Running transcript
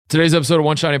Today's episode of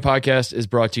One Shining Podcast is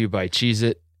brought to you by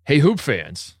Cheez-It. Hey, Hoop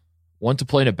fans, want to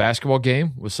play in a basketball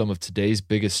game with some of today's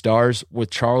biggest stars with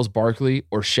Charles Barkley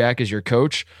or Shaq as your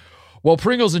coach? Well,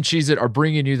 Pringles and Cheez-It are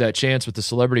bringing you that chance with the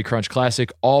Celebrity Crunch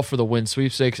Classic, all for the win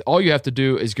sweepstakes. All you have to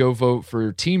do is go vote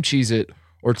for Team Cheez-It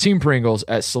or Team Pringles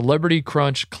at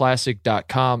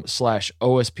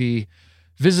celebritycrunchclassic.com/OSP.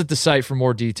 Visit the site for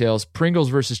more details. Pringles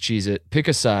versus Cheez-It. Pick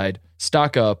a side,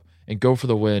 stock up, and go for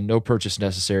the win. No purchase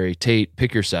necessary. Tate,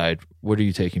 pick your side. What are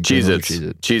you taking? Cheez-Its.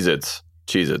 Cheez-Its.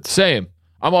 Cheez-Its. Same.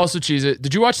 I'm also Cheez-It.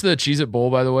 Did you watch the Cheez-It Bowl,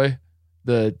 by the way?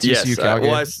 The TCU Cal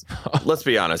game? Let's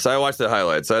be honest. I watched the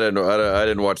highlights. I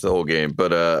didn't watch the whole game,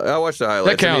 but I watched the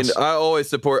highlights. That counts. I always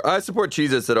support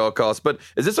Cheez-Its at all costs. But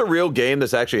is this a real game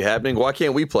that's actually happening? Why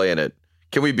can't we play in it?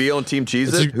 Can we be on Team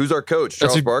Cheez-It? Who's our coach?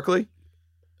 Charles Barkley?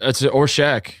 Or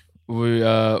Shaq.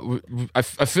 I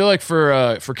feel like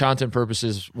for content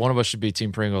purposes, one of us should be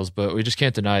Team Pringles, but we just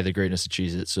can't deny the greatness of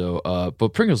Cheez-It. So,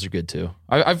 but Pringles are good too.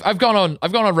 I've gone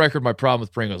on record my problem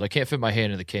with Pringles. I can't fit my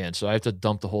hand in the can, so I have to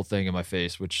dump the whole thing in my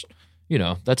face, which, you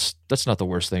know, that's not the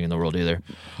worst thing in the world either.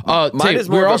 Mine is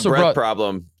more of a breath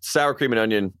problem. Sour cream and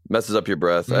onion messes up your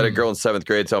breath. I had a girl in 7th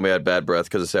grade tell me I had bad breath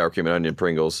because of sour cream and onion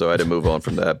Pringles, so I had to move on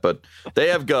from that. But they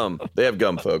have gum. They have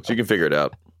gum, folks. You can figure it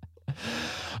out.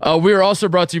 We are also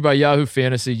brought to you by Yahoo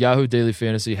Fantasy. Yahoo Daily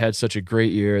Fantasy had such a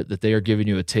great year that they are giving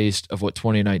you a taste of what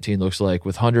 2019 looks like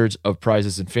with hundreds of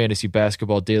prizes in fantasy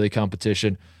basketball daily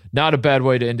competition. Not a bad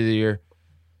way to end the year.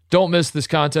 Don't miss this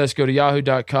contest. Go to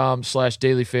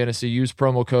yahoo.com/dailyfantasy. Use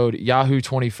promo code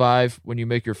Yahoo25 when you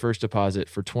make your first deposit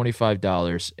for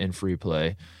 $25 in free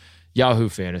play. Yahoo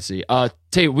Fantasy.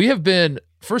 Tate, we have been,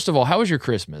 first of all, how was your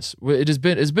Christmas? It's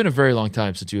been a very long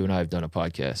time since you and I have done a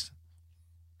podcast.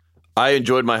 I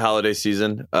enjoyed my holiday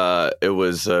season. It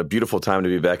was a beautiful time to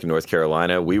be back in North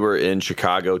Carolina. We were in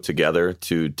Chicago together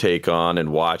to take on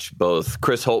and watch both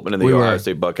Chris Holtmann and the Ohio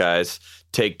State Buckeyes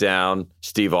take down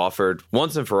Steve Alford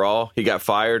once and for all. He got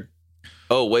fired.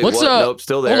 Oh, wait, what? Nope,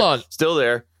 still there. Hold on. Still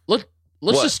there. Let's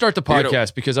just start the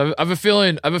podcast because I have a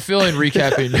feeling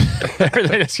recapping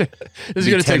everything is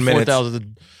going to take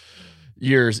 4,000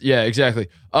 years. Yeah, exactly.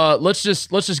 Let's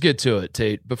just get to it,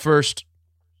 Tate. But first,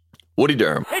 Woody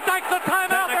Durham. He takes the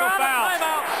timeout. Technical foul.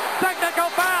 Technical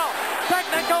foul.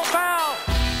 Technical foul.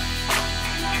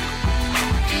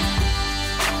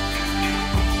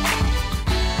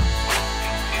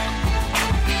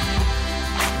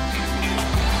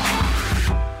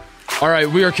 All right,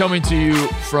 we are coming to you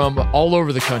from all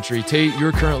over the country. Tate,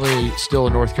 you're currently still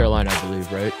in North Carolina, I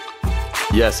believe, right?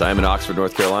 Yes, I'm in Oxford,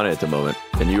 North Carolina at the moment,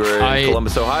 and you are in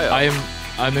Columbus, Ohio.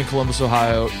 I'm in Columbus,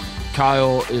 Ohio.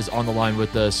 Kyle is on the line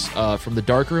with us from the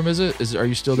dark room. Are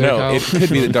you still there, No, Kyle? it could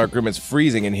be the dark room. It's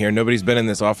freezing in here. Nobody's been in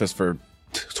this office for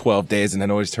 12 days, and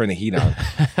then always turn the heat on.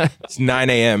 It's 9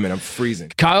 a.m. and I'm freezing.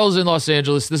 Kyle's in Los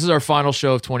Angeles. This is our final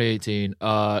show of 2018.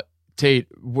 Tate,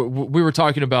 we were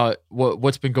talking about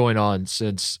what's been going on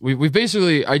since we've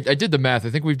basically. I did the math. I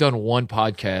think we've done one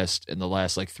podcast in the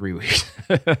last 3 weeks.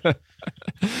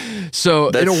 So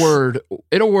in a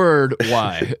word,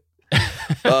 why?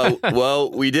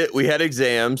 Well, we had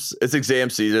exams. It's exam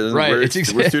season. Right. We're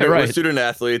student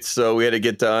athletes, so we had to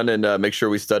get done and make sure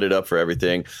we studied up for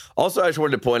everything. Also, I just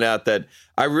wanted to point out that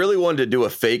I really wanted to do a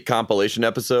fake compilation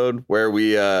episode where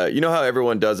we, you know how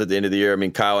everyone does at the end of the year. I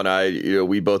mean, Kyle and I,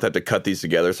 we both have to cut these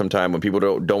together sometime when people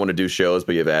don't want to do shows,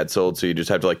 but you have ads sold, so you just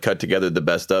have to cut together the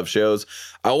best of shows.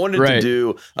 I wanted to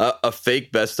do a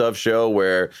fake best of show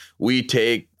where we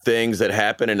take things that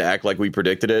happen and act like we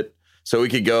predicted it. So we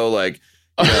could go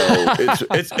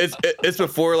it's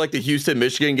before the Houston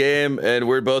Michigan game, and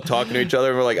we're both talking to each other,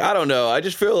 and we're like, I don't know, I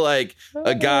just feel like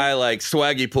a guy like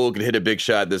Swaggy Poole could hit a big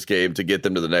shot this game to get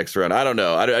them to the next round. I don't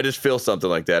know, I just feel something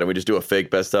like that, and we just do a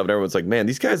fake best of, and everyone's like, man,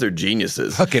 these guys are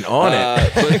geniuses. Fucking on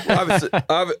it.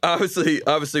 But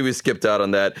obviously we skipped out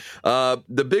on that.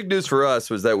 The big news for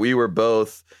us was that we were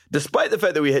both, despite the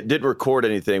fact that we didn't record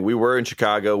anything, we were in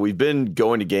Chicago. We've been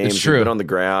going to games. We've been on the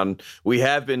ground. We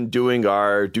have been doing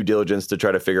our due diligence to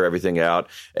try to figure everything out.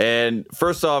 And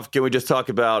first off, can we just talk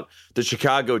about the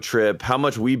Chicago trip, how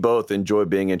much we both enjoy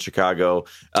being in Chicago?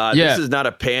 This is not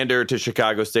a pander to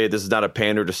Chicago State. This is not a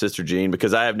pander to Sister Jean,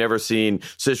 because I have never seen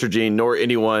Sister Jean nor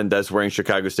anyone that's wearing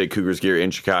Chicago State Cougars gear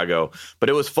in Chicago. But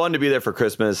it was fun to be there for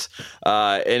Christmas.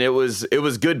 And it was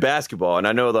good basketball. And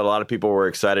I know that a lot of people were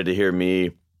excited to hear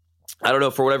me. I don't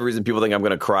know, for whatever reason, people think I'm going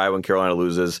to cry when Carolina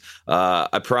loses.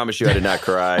 I promise you I did not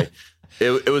cry.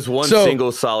 It was one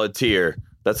single solid tear.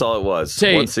 That's all it was.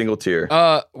 Tate, one single tear.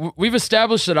 We've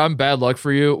established that I'm bad luck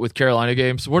for you with Carolina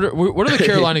games. What are the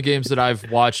Carolina games that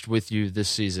I've watched with you this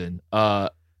season? I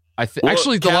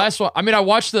Actually, the last one. I mean, I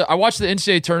watched the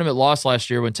NCAA tournament loss last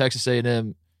year when Texas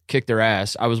A&M kicked their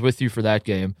ass. I was with you for that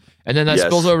game, and then that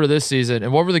spills over to this season.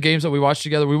 And what were the games that we watched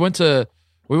together? We went to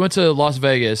Las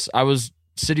Vegas. I was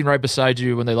sitting right beside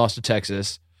you when they lost to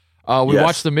Texas. We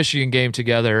watched the Michigan game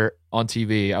together on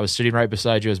TV. I was sitting right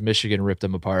beside you as Michigan ripped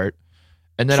them apart.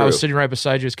 And then I was sitting right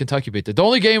beside you as Kentucky beat them. The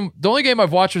only game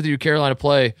I've watched with you Carolina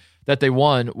play that they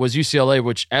won was UCLA,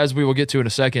 which, as we will get to in a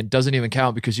second, doesn't even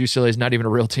count because UCLA is not even a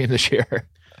real team this year.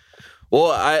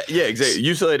 Well, exactly.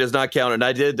 UCLA does not count, and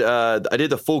I did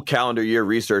the full calendar year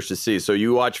research to see. So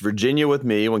you watched Virginia with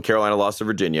me when Carolina lost to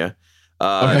Virginia.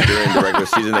 During the regular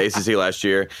season, the ACC last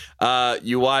year.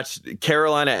 You watched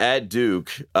Carolina at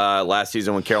Duke last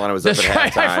season when Carolina was up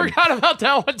at halftime. I forgot about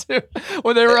that one too.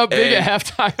 When they were up big at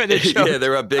halftime and they choked. Yeah, they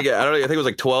were up big. I don't know. I think it was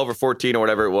like 12 or 14 or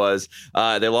whatever it was.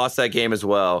 They lost that game as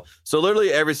well. So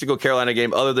literally every single Carolina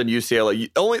game, other than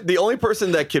UCLA, the only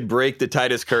person that could break the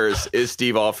Titus curse is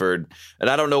Steve Alford. And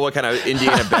I don't know what kind of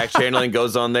Indiana back channeling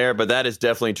goes on there, but that is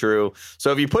definitely true.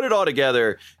 So if you put it all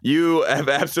together, you have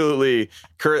absolutely.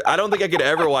 I don't think I could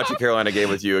ever watch a Carolina game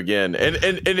with you again. And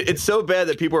it's so bad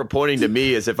that people are pointing to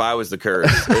me as if I was the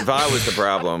curse, if I was the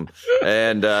problem.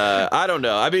 And I don't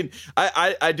know. I mean,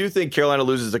 I do think Carolina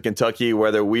loses to Kentucky,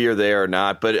 whether we are there or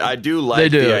not. But I do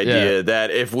like the idea that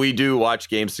if we do watch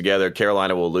games together,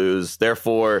 Carolina will lose.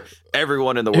 Therefore,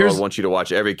 everyone in the world wants you to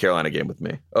watch every Carolina game with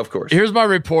me, of course. Here's my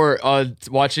report on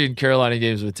watching Carolina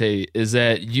games with Tate, is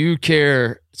that you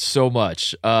care so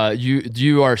much.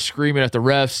 You are screaming at the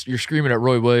refs. You're screaming at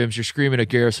Roy Williams. You're screaming at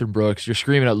Garrison Brooks. You're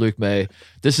screaming at Luke May.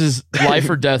 This is life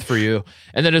or death for you.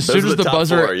 And then as soon as the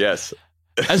buzzer,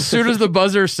 as soon as the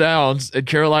buzzer sounds and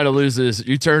Carolina loses,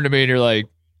 you turn to me and you're like,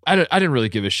 I didn't really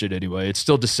give a shit anyway. It's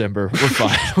still December. We're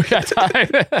fine. We got time.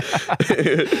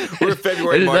 We're a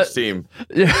February-March team.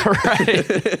 Yeah, right.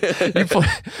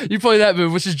 You play that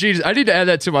move, which is genius. I need to add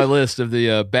that to my list of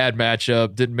the bad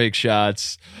matchup, didn't make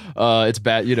shots. It's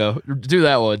bad, do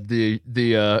that one.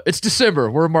 It's December.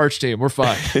 We're a March team. We're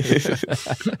fine.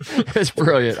 It's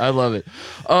brilliant. I love it.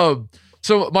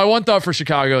 So my one thought for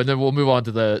Chicago, and then we'll move on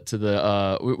to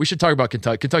the we should talk about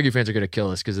Kentucky. Kentucky fans are going to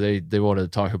kill us because they want to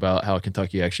talk about how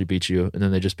Kentucky actually beat you, and then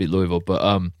they just beat Louisville.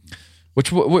 But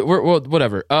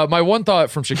whatever. My one thought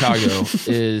from Chicago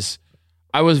is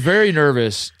I was very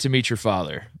nervous to meet your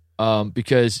father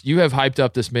because you have hyped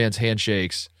up this man's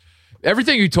handshakes.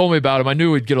 Everything you told me about him, I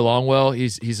knew we'd get along well.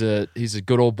 He's a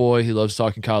good old boy. He loves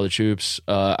talking college hoops.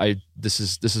 This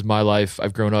is my life.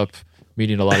 I've grown up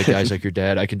meeting a lot of guys like your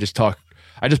dad. I can just talk.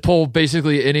 I just pull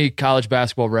basically any college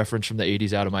basketball reference from the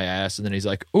 80s out of my ass, and then he's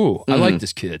like, ooh, I like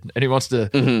this kid. And he wants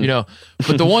to,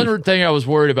 But the one thing I was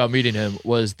worried about meeting him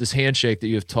was this handshake that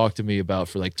you have talked to me about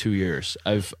for like 2 years.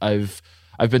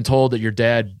 I've been told that your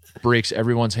dad breaks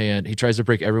everyone's hand. He tries to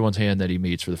break everyone's hand that he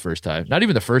meets for the first time. Not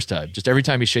even the first time. Just every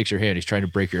time he shakes your hand, he's trying to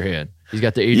break your hand. He's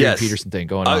got the Adrian Peterson thing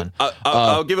going on.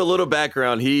 I'll give a little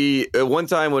background. He one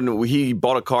time when he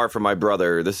bought a car for my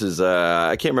brother, this is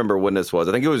I can't remember when this was.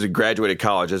 I think it was he graduated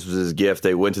college. This was his gift.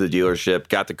 They went to the dealership,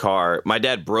 got the car. My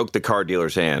dad broke the car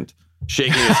dealer's hand.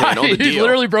 Shaking his hand on the deal. He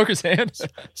literally broke his hand.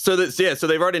 So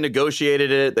they've already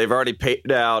negotiated it. They've already paid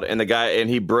it out, and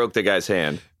he broke the guy's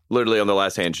hand. Literally on the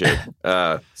last handshake.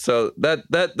 So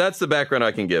that's the background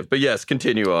I can give. But yes,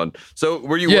 continue on. So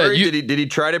were you worried? Did he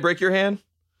try to break your hand?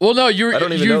 Well, no, I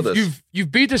don't even know this.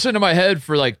 You've beat this into my head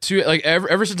for like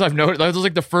ever since I've known it. That was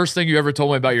like the first thing you ever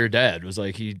told me about your dad was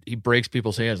like he breaks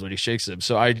people's hands when he shakes them.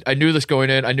 So I knew this going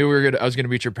in. I knew I was gonna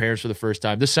meet your parents for the first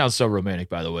time. This sounds so romantic,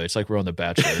 by the way. It's like we're on The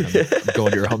Bachelor and I'm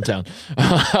going to your hometown.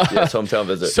 Yes, hometown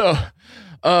visit. So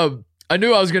I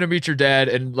knew I was going to meet your dad,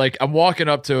 and like I'm walking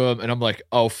up to him and I'm like,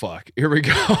 oh fuck, here we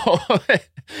go.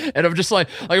 And I'm just like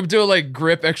I'm doing like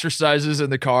grip exercises in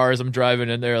the car as I'm driving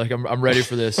in there. Like I'm ready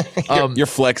for this. You're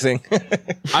flexing.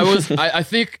 I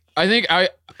think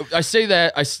I say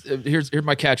that here's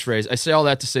my catchphrase. I say all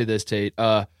that to say this, Tate.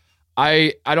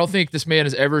 I don't think this man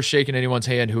has ever shaken anyone's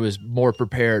hand who is more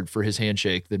prepared for his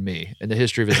handshake than me in the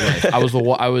history of his life.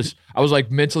 I was like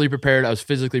mentally prepared. I was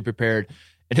physically prepared.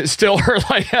 And it still hurt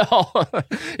like hell.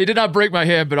 He did not break my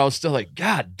hand, but I was still like,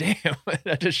 God damn.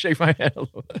 I just shake my hand a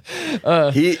little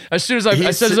bit. As soon as I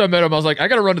met him, I was like, I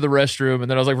got to run to the restroom. And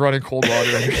then I was like running cold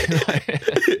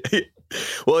water.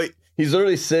 Well, he's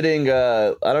literally sitting,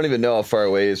 I don't even know how far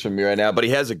away he is from me right now, but he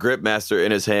has a grip master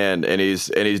in his hand and he's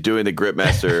doing the grip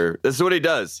master. This is what he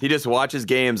does. He just watches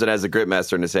games and has a grip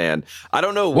master in his hand. I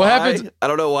don't know why. I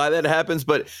don't know why that happens,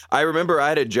 but I remember I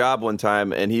had a job one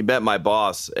time and he met my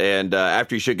boss, and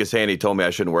after he shook his hand, he told me I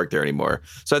shouldn't work there anymore.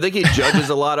 So I think he judges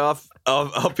a lot off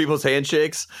of people's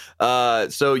handshakes.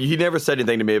 So he never said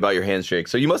anything to me about your handshake.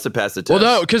 So you must have passed the test.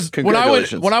 Well, no, because when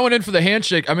I went in for the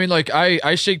handshake, I mean, like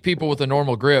I shake people with a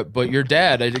normal grip, but your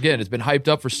dad, again, it's been hyped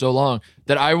up for so long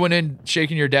that I went in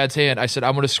shaking your dad's hand. I said,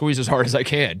 I'm going to squeeze as hard as I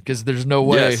can because there's no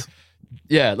way. Yes.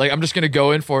 Yeah, like I'm just going to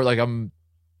go in for it like I'm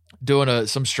doing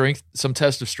some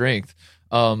test of strength.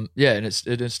 Yeah, and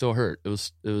it still hurt. It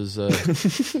was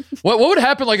what would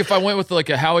happen like if I went with like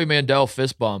a Howie Mandel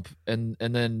fist bump and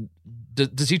then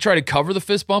does he try to cover the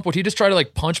fist bump? Would he just try to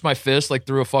like punch my fist like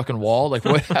through a fucking wall? Like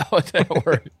how would that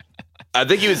work? I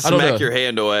think he would smack your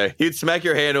hand away. He'd smack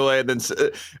your hand away, and then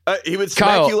he would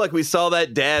smack you like we saw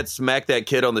that dad smack that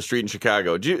kid on the street in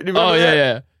Chicago. Do you remember that?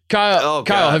 Yeah. Kyle,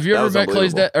 have you ever met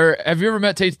Clay's dad, or have you ever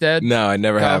met Tate's dad? No, I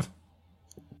never have.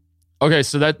 Okay,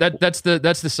 so that's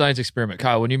the science experiment.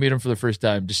 Kyle, when you meet him for the first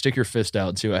time, just stick your fist out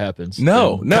and see what happens.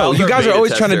 No, you guys are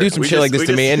always trying to do some shit like this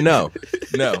to me, and no.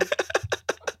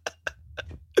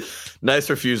 Nice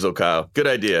refusal, Kyle. Good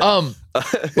idea.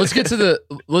 Let's get to the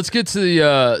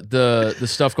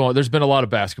stuff going on. There's been a lot of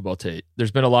basketball, Tate.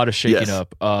 There's been a lot of shaking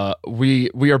up. We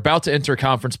are about to enter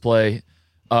conference play.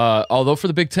 Although for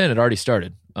the Big Ten, it already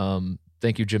started.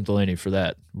 Thank you, Jim Delaney, for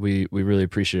that. We really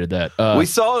appreciated that. We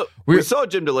saw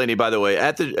Jim Delaney, by the way,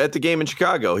 at the game in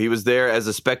Chicago. He was there as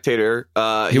a spectator.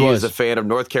 He was a fan of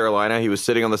North Carolina. He was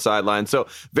sitting on the sideline. So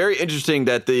very interesting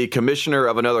that the commissioner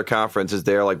of another conference is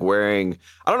there, like wearing.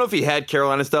 I don't know if he had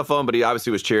Carolina stuff on, but he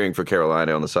obviously was cheering for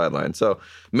Carolina on the sideline. So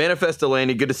Manifest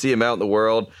Delaney, good to see him out in the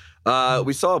world.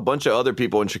 We saw a bunch of other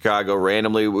people in Chicago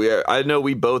randomly. I know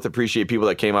we both appreciate people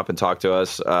that came up and talked to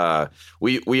us.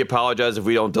 We apologize if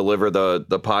we don't deliver the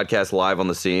podcast live on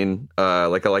the scene,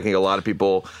 like a lot of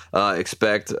people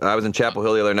expect. I was in Chapel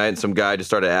Hill the other night, and some guy just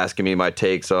started asking me my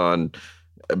takes on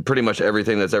pretty much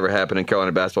everything that's ever happened in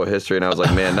Carolina basketball history, and I was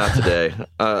like, man, not today.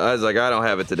 I was like, I don't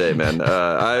have it today, man.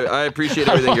 I appreciate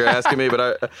everything you're asking me, but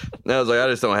I was like, I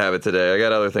just don't have it today. I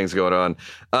got other things going on.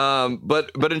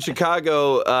 But in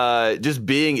Chicago, just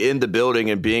being in the building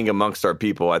and being amongst our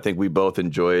people, I think we both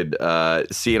enjoyed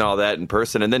seeing all that in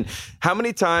person. And then how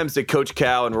many times did Coach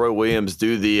Cal and Roy Williams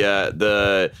do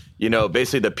the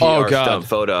basically the PR stunt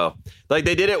photo? Like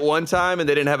they did it one time and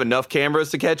they didn't have enough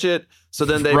cameras to catch it. So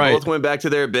then they both went back to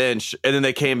their bench, and then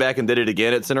they came back and did it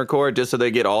again at center court just so they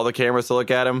get all the cameras to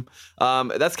look at them.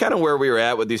 That's kind of where we were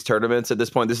at with these tournaments at this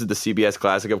point. This is the CBS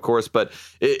Classic, of course, but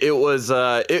it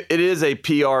is a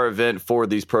PR event for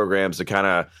these programs to kind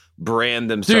of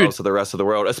brand themselves to the rest of the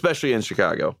world, especially in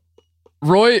Chicago.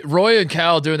 Roy and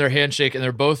Cal doing their handshake, and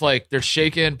they're both like they're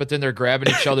shaking, but then they're grabbing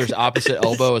each other's opposite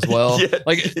elbow as well.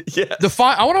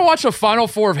 I want to watch a Final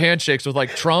Four of handshakes with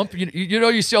like Trump.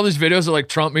 You see all these videos of like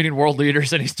Trump meeting world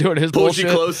leaders, and he's doing his bullshit.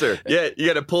 Pulls you closer. Yeah, you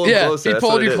got to pull him closer. He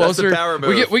pulled you closer. That's the power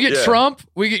move. We get Trump,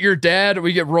 we get your dad,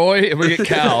 we get Roy, and we get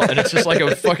Cal, and it's just like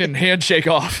a fucking handshake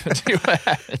off. See what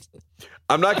happens.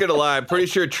 I'm not gonna lie. I'm pretty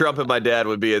sure Trump and my dad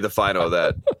would be in the final of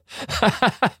that.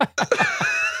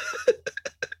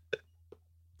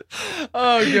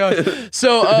 Oh god.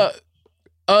 So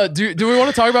do we want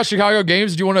to talk about Chicago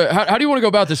games? Do you want to how do you want to go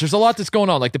about this? There's a lot that's going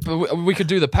on. Like we could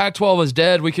do the Pac-12 is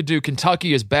dead. We could do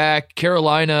Kentucky is back.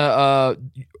 Carolina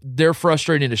they're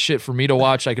frustrating as shit for me to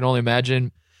watch. I can only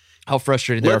imagine how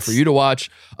frustrating they are for you to watch.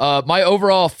 My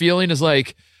overall feeling is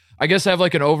like I guess I have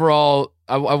like an overall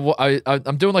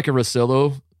I'm doing like a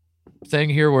Russillo thing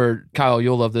here where Kyle,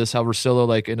 you'll love this, how Russillo,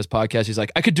 like in his podcast, he's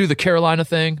like, I could do the Carolina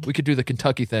thing, we could do the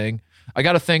Kentucky thing. I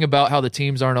got a thing about how the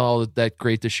teams aren't all that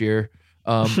great this year.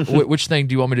 Which thing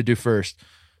do you want me to do first?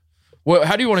 Well,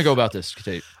 how do you want to go about this,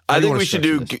 Tate? I think we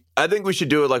should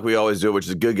do it like we always do, which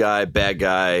is good guy, bad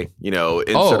guy,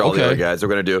 insert all the other guys we're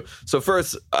going to do. So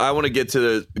first, I want to get to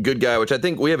the good guy, which I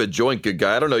think we have a joint good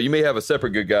guy. I don't know. You may have a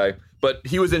separate good guy, but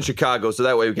he was in Chicago, so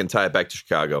that way we can tie it back to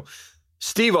Chicago.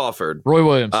 Steve Alford. Roy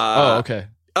Williams. Okay.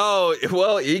 Oh,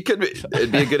 well,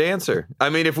 it'd be a good answer. I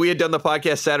mean, if we had done the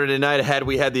podcast Saturday night, had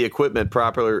we had the equipment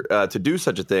proper to do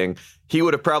such a thing, he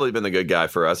would have probably been the good guy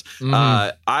for us.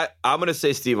 Mm-hmm. I'm going to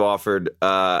say Steve Alford.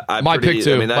 My pick,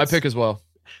 too. My pick as well.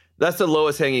 That's the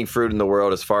lowest hanging fruit in the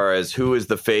world as far as who is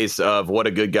the face of what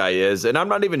a good guy is. And I'm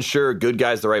not even sure good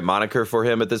guy is the right moniker for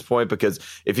him at this point, because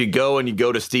if you go to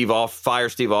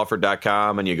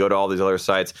firestevealford.com and you go to all these other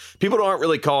sites, people aren't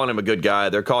really calling him a good guy.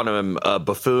 They're calling him a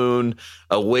buffoon,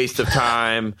 a waste of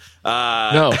time,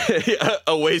 a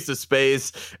waste of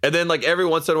space. And then like every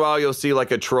once in a while, you'll see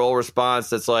like a troll response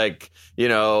that's like,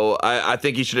 I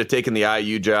think he should have taken the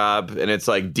IU job. And it's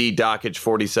like D Dockage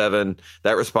 47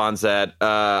 that responds that.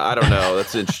 I don't know.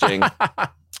 That's interesting.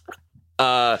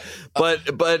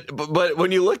 But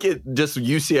when you look at just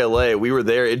UCLA, we were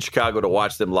there in Chicago to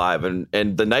watch them live, and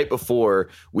the night before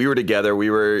we were together. We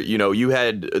were, you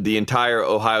had the entire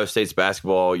Ohio State's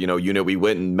basketball, unit. We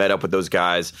went and met up with those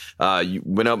guys. You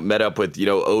met up with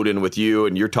Odin with you,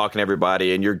 and you're talking to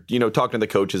everybody, and you're talking to the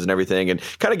coaches and everything, and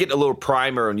kind of getting a little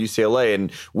primer on UCLA.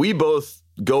 And we both,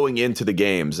 going into the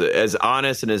games, as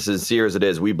honest and as sincere as it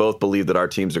is, we both believe that our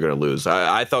teams are going to lose.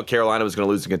 I thought Carolina was going to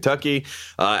lose to Kentucky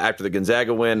after the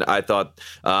Gonzaga win. I thought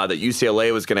that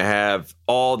UCLA was going to have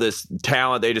all this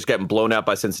talent. They just got blown out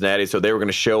by Cincinnati, so they were going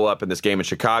to show up in this game in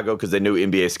Chicago because they knew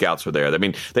NBA scouts were there. I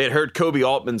mean, they had heard Kobe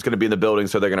Altman's going to be in the building,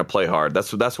 so they're going to play hard.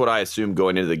 That's what I assumed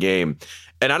going into the game.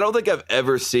 And I don't think I've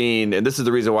ever seen, and this is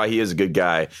the reason why he is a good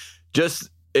guy,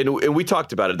 and we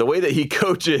talked about it. The way that he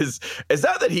coaches is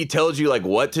not that he tells you like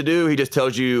what to do. He just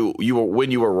tells you when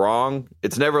you were wrong.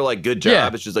 It's never like good job. Yeah.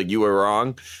 It's just like you were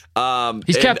wrong.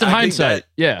 He's Captain Hindsight.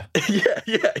 Yeah. He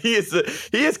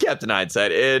is Captain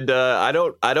Hindsight, and I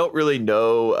don't really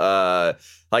know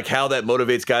like how that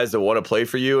motivates guys to want to play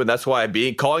for you, and that's why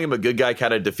calling him a good guy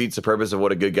kind of defeats the purpose of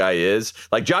what a good guy is.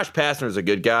 Like Josh Pastner is a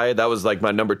good guy. That was like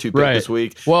my number 2 pick this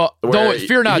week. Well,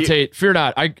 fear not, Tate. Fear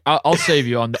not. I'll save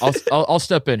you on. I'll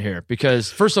step in here because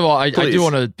first of all, I do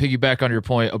want to piggyback on your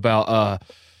point about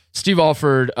Steve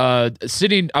Alford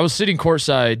sitting. I was sitting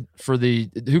courtside for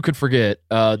who could forget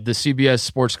the CBS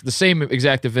Sports, the same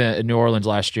exact event in New Orleans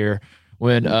last year,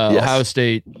 when Ohio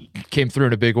State came through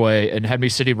in a big way and had me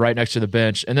sitting right next to the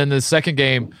bench. And then the second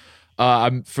game,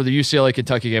 for the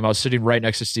UCLA-Kentucky game, I was sitting right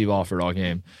next to Steve Alford all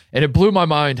game. And it blew my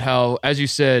mind how, as you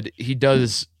said, he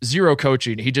does zero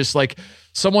coaching. He just, like,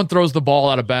 someone throws the ball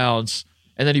out of bounds,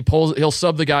 and then he'll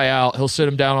sub the guy out, he'll sit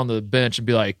him down on the bench and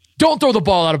be like, don't throw the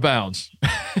ball out of bounds.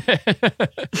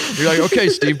 You're like, okay,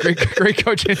 Steve, great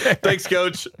coaching there. Thanks,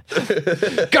 coach.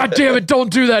 God damn it,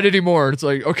 don't do that anymore. It's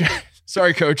like, okay.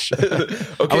 Sorry, coach.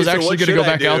 Okay, I was actually going to go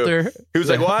back out there. He was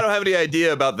like, well, I don't have any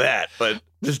idea about that, but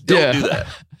just don't do that.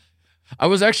 I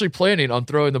was actually planning on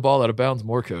throwing the ball out of bounds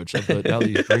more, coach. But now that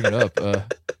you bring it up,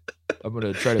 I'm going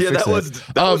to try to fix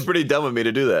that. That was pretty dumb of me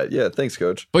to do that. Yeah, thanks,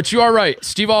 coach. But you are right.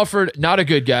 Steve Alford, not a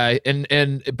good guy.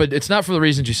 But it's not for the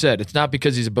reasons you said. It's not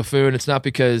because he's a buffoon. It's not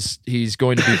because he's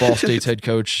going to be Ball State's head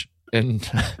coach in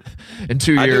 2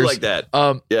 years. I do like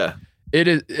that. Yeah. It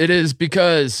is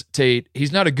because, Tate,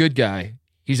 he's not a good guy.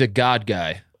 He's a God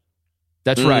guy.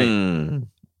 That's right.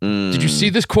 Did you see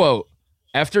this quote?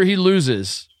 After he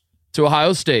loses to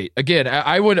Ohio State, again,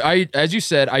 I as you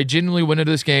said, I genuinely went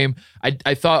into this game.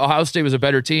 I thought Ohio State was a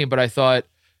better team, but I thought,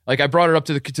 like, I brought it up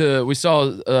we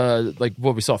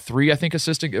saw 3, I think,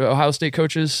 assistant Ohio State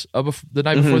coaches the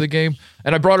night before the game,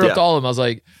 and I brought it up to all of them. I was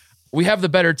like, we have the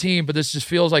better team, but this just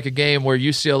feels like a game where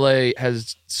UCLA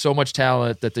has so much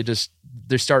talent that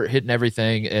they start hitting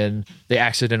everything and they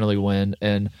accidentally win.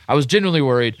 And I was genuinely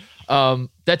worried. That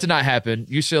did not happen.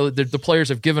 UCLA, the players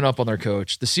have given up on their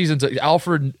coach.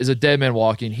 Alford is a dead man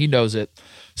walking. He knows it.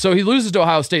 So he loses to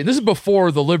Ohio State. And this is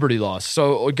before the Liberty loss.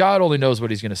 So God only knows what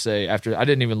he's going to say after. I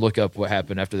didn't even look up what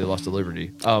happened after they lost to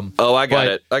Liberty. I got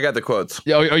it. I got the quotes.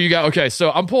 Oh, you got, okay.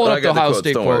 So I'm pulling up the Ohio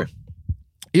State quote.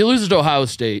 He loses to Ohio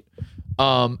State.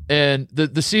 And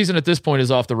the season at this point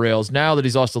is off the rails. Now that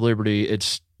he's lost to Liberty,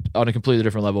 it's on a completely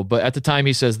different level. But at the time,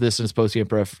 he says this in his post-game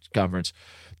press conference.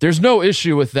 There's no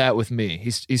issue with that with me.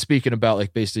 He's speaking about,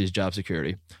 like, basically his job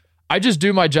security. I just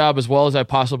do my job as well as I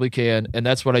possibly can, and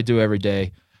that's what I do every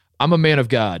day. I'm a man of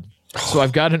God. So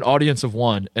I've got an audience of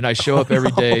one, and I show up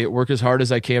every day, work as hard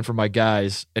as I can for my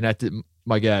guys, and at the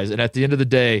end of the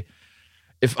day,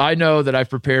 if I know that I've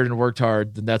prepared and worked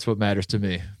hard, then that's what matters to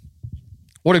me.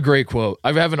 What a great quote.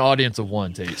 I have an audience of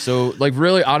one, Tate. So, like,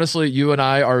 really, honestly, you and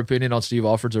I, our opinion on Steve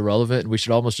Alford's irrelevant, and we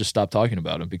should almost just stop talking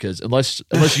about him, because unless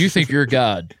you think you're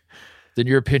God, then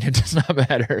your opinion does not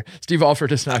matter. Steve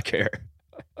Alford does not care.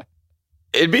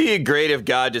 It'd be great if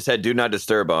God just had Do Not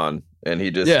Disturb on, and he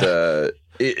just...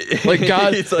 like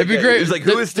God, it'd be great. He's like,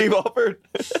 who is Steve Alford?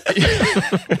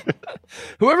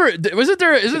 Whoever, isn't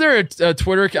there a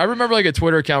Twitter? I remember like a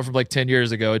Twitter account from like 10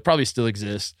 years ago. It probably still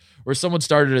exists, where someone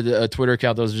started a Twitter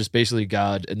account that was just basically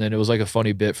God, and then it was like a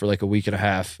funny bit for like a week and a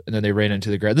half, and then they ran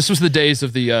into the ground. This was the days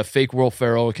of the fake Will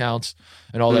Ferrell accounts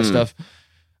and all that stuff.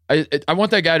 I want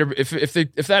that guy to,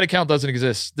 if that account doesn't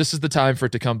exist, this is the time for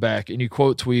it to come back, and you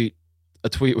quote tweet a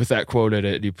tweet with that quote in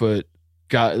it, and you put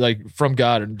God, like, from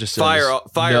God, and just says,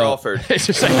 fire no. Alford. It's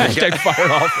just a hashtag Fire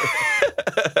Alford.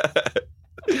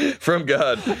 From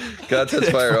God. God says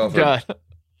Fire Alford. God.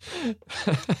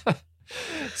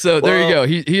 So there you go.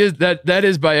 He is that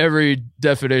is by every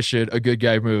definition a good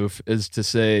guy move, is to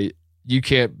say you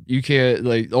can't,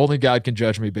 like, only God can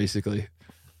judge me, basically.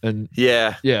 And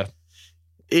yeah.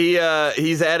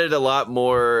 He's added a lot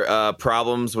more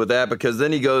problems with that, because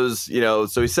then he goes,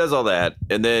 so he says all that,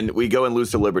 and then we go and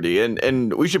lose to Liberty.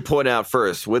 And we should point out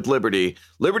first, with Liberty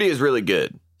is really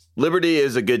good. Liberty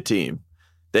is a good team.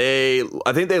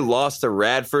 I think they lost to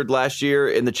Radford last year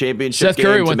in the championship Seth game.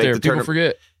 Curry went there. People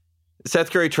forget.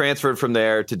 Seth Curry transferred from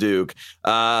there to Duke.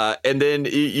 And then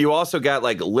you also got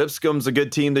like Lipscomb's a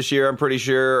good team this year, I'm pretty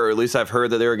sure, or at least I've heard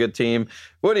that they're a good team.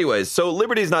 Well, anyways, so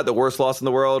Liberty's not the worst loss in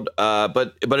the world,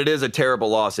 but it is a terrible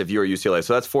loss if you're UCLA.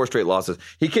 So that's 4 straight losses.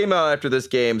 He came out after this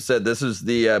game, said this is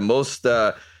the most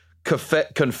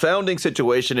confounding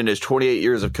situation in his 28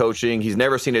 years of coaching. He's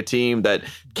never seen a team that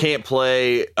can't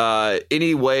play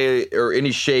any way or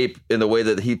any shape in the way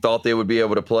that he thought they would be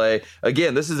able to play.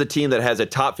 Again, this is a team that has a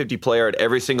top 50 player at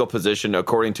every single position,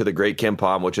 according to the great Ken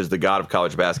Pom, which is the god of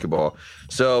college basketball.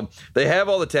 So they have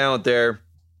all the talent there.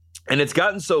 And it's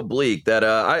gotten so bleak that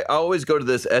I always go to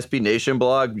this SB Nation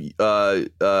blog,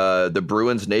 the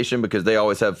Bruins Nation, because they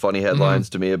always have funny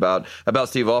headlines to me about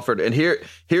Steve Alford. And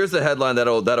here's the headline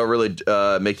that'll really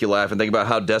make you laugh and think about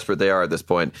how desperate they are at this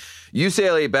point.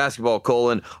 UCLA basketball,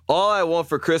 all I want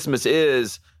for Christmas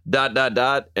is ...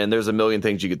 And there's a million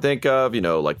things you could think of,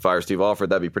 like fire Steve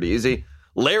Alford. That'd be pretty easy.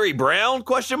 Larry Brown, ?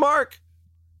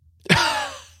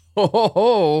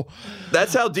 Oh,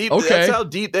 that's how deep. Okay. That's how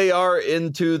deep they are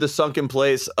into the sunken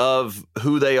place of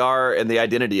who they are and the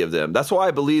identity of them. That's why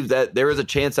I believe that there is a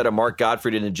chance that a Mark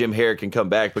Gottfried and a Jim Herrick can come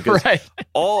back, because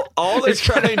all they're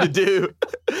trying to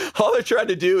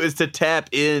do is to tap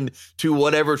in to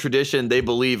whatever tradition they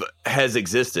believe has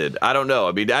existed. I don't know.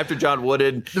 I mean, after John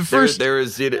Wooden, there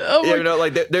is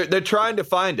they're trying to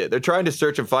find it. They're trying to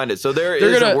search and find it. So there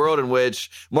is a world in which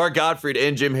Mark Gottfried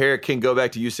and Jim Herrick can go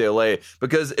back to UCLA,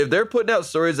 because if they're putting out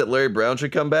stories that Larry Brown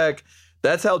should come back,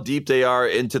 that's how deep they are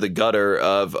into the gutter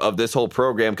of this whole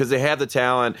program, because they have the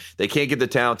talent. They can't get the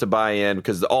talent to buy in,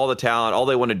 because all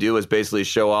they want to do is basically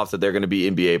show off that they're going to be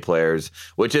NBA players,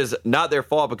 which is not their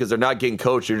fault, because they're not getting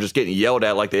coached. They're just getting yelled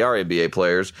at like they are NBA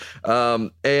players.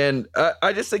 And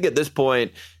I just think at this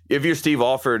point, if you're Steve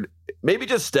Alford, maybe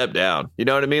just step down. You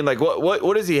know what I mean? Like,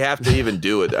 what does he have to even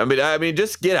do with it? I mean,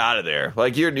 just get out of there.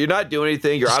 Like, you're not doing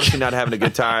anything. You're obviously not having a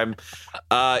good time.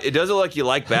 It doesn't look like you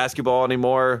like basketball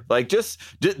anymore. Like, just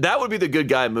that would be the good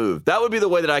guy move. That would be the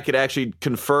way that I could actually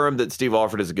confirm that Steve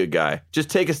Alford is a good guy. Just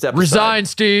take a step Resign, aside.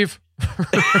 Steve.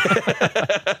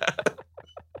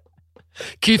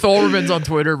 Keith Olbermann's on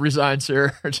Twitter. Resign,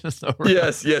 sir. Just over.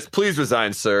 Yes, please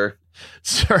resign, sir.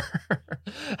 Sir.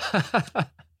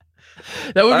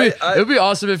 That would be it would be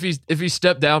awesome if he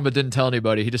stepped down but didn't tell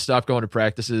anybody. He just stopped going to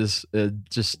practices and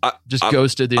just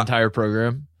ghosted the entire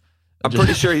program. I'm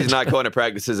pretty sure he's not going to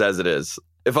practices as it is,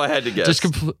 if I had to guess.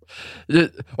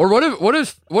 Or what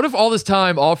if all this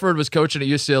time Alford was coaching at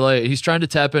UCLA and he's trying to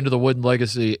tap into the Wooden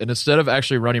legacy, and instead of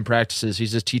actually running practices,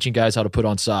 he's just teaching guys how to put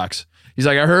on socks. He's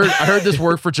like, I heard this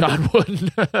worked for John Wooden.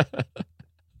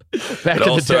 It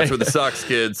all starts with the socks,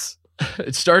 kids.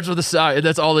 It starts with a sock, and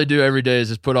that's all they do every day is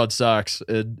just put on socks.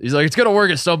 And he's like, it's going to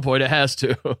work at some point. It has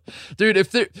to. Dude,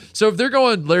 if they're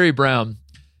going Larry Brown,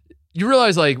 you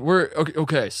realize, like, we're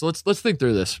okay, so let's think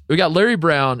through this. We got Larry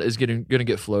Brown is going to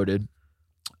get floated.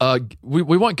 We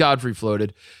want Godfrey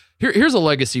floated. Here's a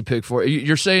legacy pick for it.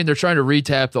 You're saying they're trying to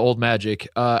retap the old magic.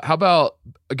 How about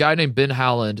a guy named Ben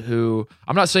Howland, who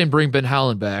I'm not saying bring Ben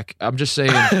Howland back. I'm just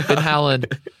saying Ben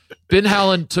Howland. Ben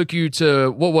Howland took you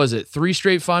to, what was it, 3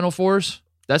 straight Final Fours?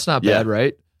 That's not bad,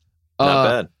 right? Not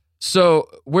bad. So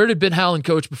where did Ben Howland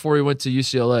coach before he went to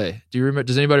UCLA? Do you remember?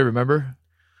 Does anybody remember?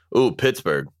 Ooh,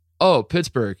 Pittsburgh. Oh,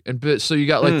 Pittsburgh. And so you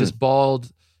got like this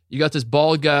bald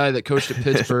guy that coached at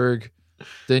Pittsburgh,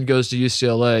 then goes to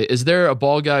UCLA. Is there a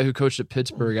bald guy who coached at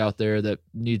Pittsburgh out there that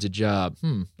needs a job?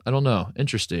 I don't know.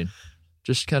 Interesting.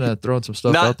 Just kind of throwing some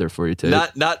stuff out there for you, Tate.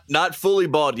 Not fully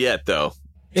bald yet, though.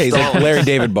 Yeah, he's like Larry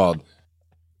David Bald.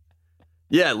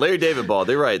 Yeah, Larry David Bald.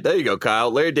 They're right. There you go,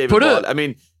 Kyle. Larry David Bald. I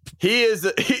mean, he is.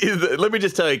 Let me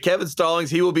just tell you, Kevin Stallings.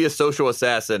 He will be a social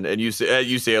assassin at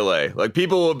UCLA. Like,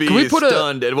 people will be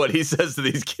stunned at what he says to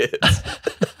these kids.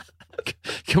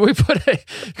 Can we put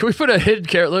a hidden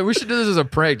camera? We should do this as a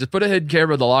prank. Just put a hidden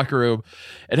camera in the locker room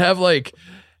and have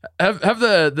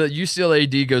the UCLA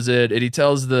AD goes in and he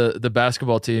tells the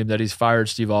basketball team that he's fired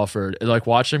Steve Alford, and like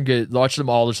watch them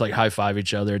all just like high five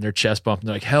each other and their chest bumping.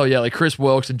 They're like, hell yeah! Like Chris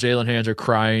Wilkes and Jalen Hands are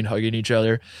crying, hugging each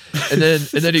other, and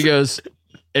then he goes,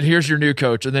 and here's your new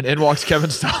coach, and then in walks Kevin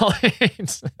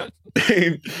Stallings.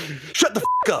 Shut the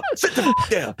f*** up! Sit the f***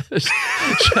 down!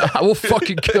 I will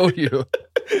fucking kill you.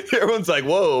 Everyone's like,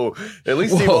 whoa. At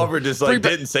least Steve Alford just like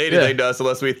didn't say anything to us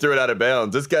unless we threw it out of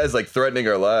bounds. This guy's like threatening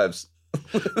our lives.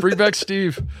 Bring back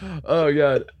Steve. Oh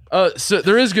God. So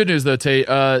there is good news though, Tate.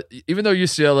 Even though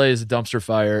UCLA is a dumpster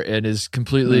fire and is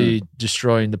completely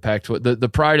destroying the Pac-12, the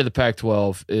pride of the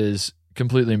Pac-12 is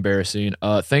completely embarrassing.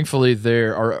 Thankfully,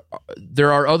 there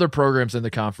are other programs in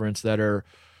the conference that are.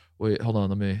 Wait, hold on.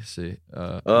 Let me see.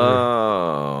 Hold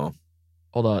on.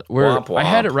 Womp womp. I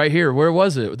had it right here. Where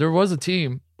was it? There was a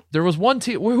team. There was one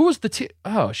team. Who was the team?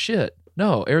 Oh shit!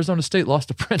 No, Arizona State lost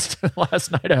to Princeton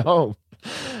last night at home.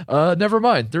 Never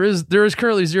mind. There is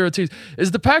currently 0 teams.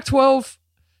 Is the Pac-12?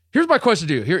 Here's my question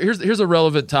to you. Here's a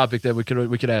relevant topic that we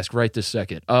could ask right this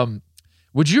second.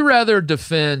 Would you rather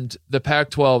defend the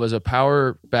Pac-12 as a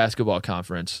power basketball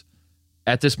conference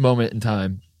at this moment in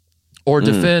time, or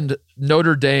defend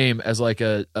Notre Dame as like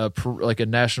a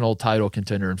national title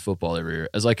contender in football every year,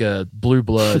 as like a blue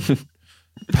blood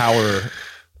power?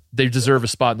 They deserve a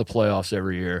spot in the playoffs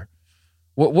every year.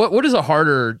 What is a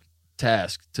harder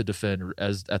task to defend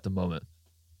as at the moment?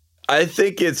 I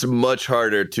think it's much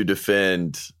harder to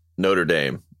defend Notre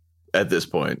Dame at this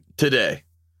point today,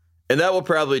 and that will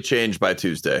probably change by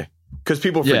Tuesday because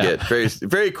people forget very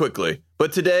very quickly.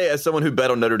 But today, as someone who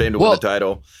bet on Notre Dame to win the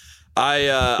title,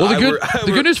 the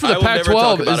good news for the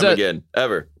Pac-12 is that again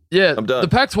ever. Yeah, I'm done. The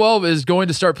Pac-12 is going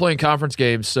to start playing conference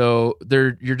games, so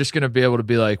you're just going to be able to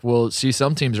be like, well, see,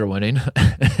 some teams are winning,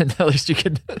 and at least you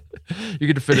can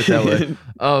defend it that way.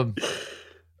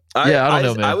 I don't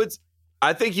know, man.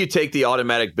 I think you take the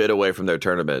automatic bid away from their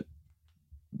tournament.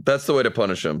 That's the way to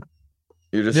punish them.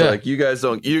 You're just like, you guys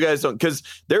don't, because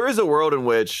there is a world in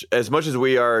which, as much as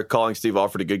we are calling Steve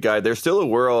Alford a good guy, there's still a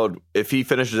world if he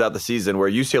finishes out the season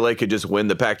where UCLA could just win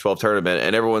the Pac-12 tournament,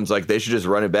 and everyone's like, they should just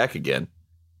run it back again.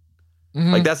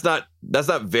 Mm-hmm. Like that's not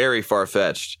very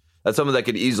far-fetched. That's something that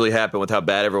could easily happen with how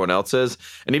bad everyone else is.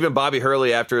 And even Bobby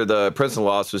Hurley, after the Princeton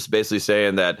loss, was basically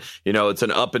saying that, it's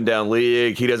an up and down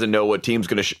league. He doesn't know what team's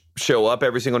going to show up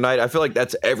every single night. I feel like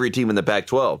that's every team in the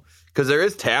Pac-12 because there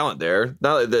is talent there.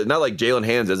 Not like Jalen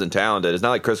Hands isn't talented. It's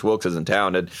not like Chris Wilkes isn't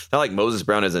talented. It's not like Moses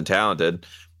Brown isn't talented.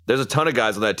 There's a ton of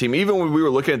guys on that team. Even when we were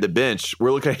looking at the bench,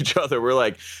 we're looking at each other. We're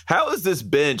like, how is this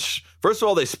bench? First of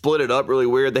all, they split it up really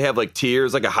weird. They have like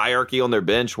tiers, like a hierarchy on their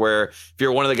bench where if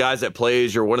you're one of the guys that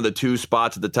plays, you're one of the 2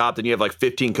 spots at the top. Then you have like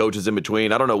 15 coaches in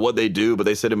between. I don't know what they do, but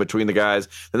they sit in between the guys.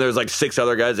 And there's like 6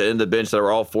 other guys at the end of the bench that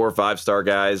are all 4 or 5-star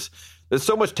guys. There's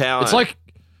so much talent.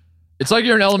 It's like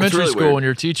you're in elementary school when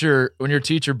your teacher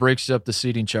breaks up the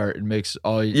seating chart and makes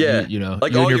all like you and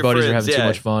your buddies friends, are having too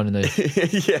much fun and they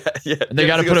and they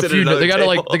got to put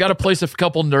they got to place a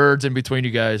couple nerds in between you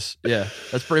guys. Yeah,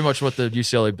 that's pretty much what the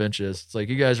UCLA bench is. It's like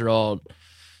you guys are all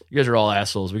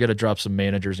assholes. We got to drop some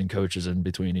managers and coaches in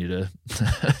between you to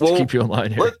keep you in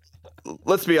line here.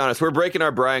 Let's be honest. We're breaking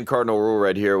our Brian Cardinal rule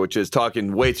right here, which is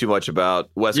talking way too much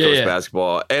about West Coast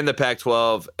basketball and the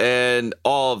Pac-12 and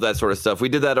all of that sort of stuff. We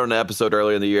did that on an episode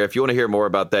earlier in the year. If you want to hear more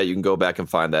about that, you can go back and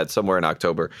find that somewhere in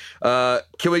October.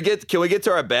 Can we get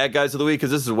to our bad guys of the week? Because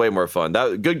this is way more fun.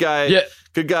 Good guy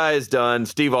is done.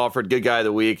 Steve Alford, good guy of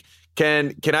the week.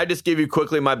 Can I just give you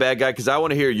quickly my bad guy? Because I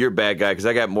want to hear your bad guy. Because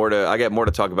I got more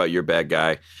to talk about your bad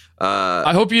guy.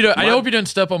 I hope you didn't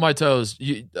step on my toes.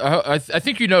 I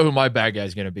think you know who my bad guy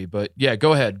is going to be, but yeah,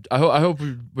 go ahead. I hope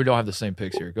we don't have the same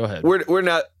picks here. Go ahead. We're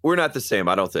not the same.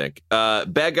 I don't think.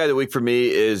 Bad guy of the week for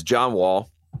me is John Wall.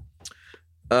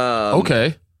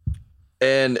 Okay.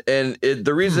 And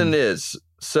the reason is,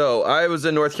 so I was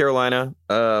in North Carolina,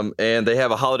 and they have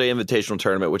a Holiday Invitational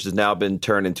tournament, which has now been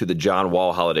turned into the John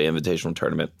Wall Holiday Invitational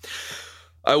tournament.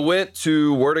 I went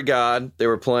to Word of God. They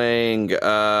were playing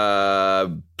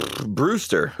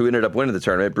Brewster, who ended up winning the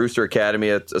tournament. Brewster Academy,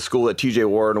 a school that TJ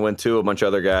Warren went to, a bunch of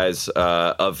other guys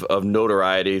of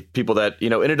notoriety, people that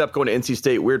ended up going to NC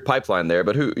State. Weird pipeline there,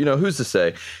 but who's to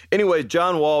say? Anyway,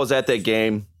 John Wall was at that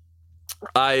game.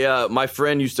 My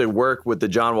friend used to work with the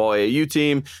John Wall AAU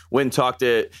team. Went and talked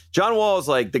to John Wall is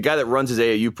like the guy that runs his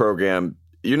AAU program.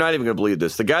 You're not even going to believe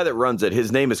this. The guy that runs it,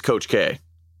 his name is Coach K.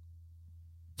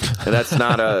 And that's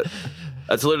literally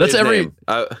his name.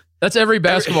 That's every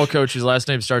basketball coach whose last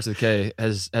name starts with K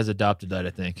has adopted that,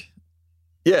 I think.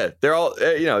 Yeah, they're all,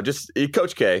 just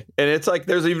Coach K. And it's like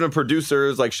there's even a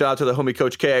producer, like shout out to the homie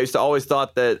Coach K. I used to always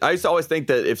think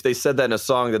that if they said that in a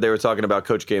song that they were talking about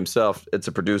Coach K himself, it's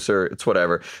a producer, it's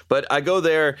whatever. But I go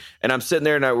there and I'm sitting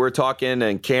there and we're talking,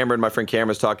 and my friend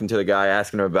Cameron's talking to the guy,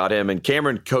 asking him about him. And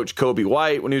Cameron coached Kobe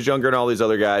White when he was younger and all these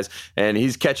other guys. And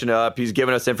he's catching up. He's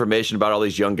giving us information about all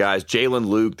these young guys. Jalen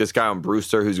Luke, this guy on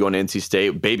Brewster who's going to NC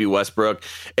State, Baby Westbrook.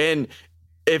 And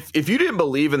If you didn't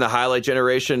believe in the highlight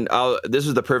generation, this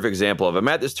is the perfect example of it. I'm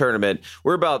at this tournament.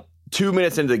 We're about 2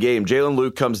 minutes into the game. Jalen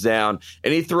Luke comes down,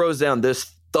 and he throws down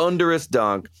this thunderous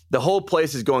dunk. The whole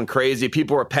place is going crazy.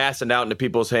 People are passing out into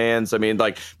people's hands. I mean,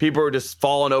 like, people are just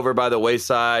falling over by the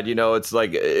wayside. You know, it's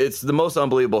like, it's the most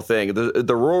unbelievable thing.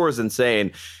 The roar is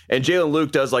insane. And Jalen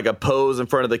Luke does like a pose in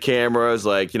front of the cameras,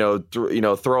 like,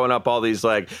 throwing up all these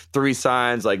like 3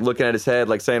 signs, like looking at his head,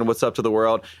 like saying what's up to the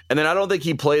world. And then I don't think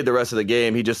he played the rest of the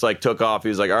game. He just like took off. He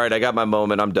was like, all right, I got my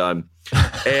moment. I'm done.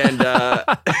 And,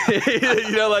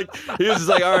 like, he was just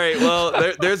like, all right,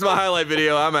 well, there's my highlight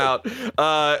video. I'm out.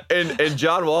 And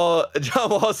John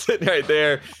Wall's sitting right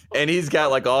there, and he's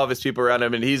got like all of his people around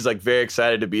him, and he's like very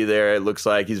excited to be there. It looks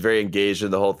like he's very engaged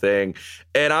in the whole thing.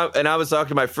 And I was talking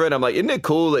to my friend. I'm like, isn't it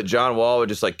cool that John Wall would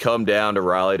just like come down to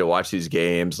Raleigh to watch these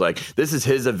games? Like, this is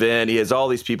his event. He has all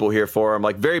these people here for him.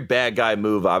 Like, very bad guy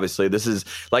move, obviously. This is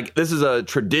a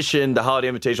tradition. The Holiday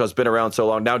Invitational has been around so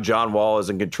long. Now John Wall is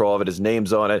in control of it. His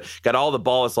name's on it. Got all the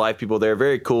Ball is Life people there.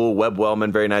 Very cool. Webb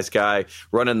Wellman, very nice guy,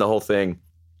 running the whole thing.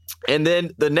 And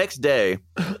then the next day,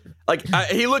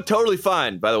 he looked totally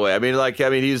fine, by the way. I mean,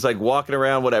 he was like walking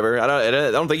around, whatever. I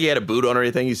don't think he had a boot on or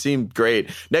anything. He seemed great.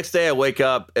 Next day I wake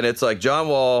up and it's like John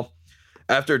Wall,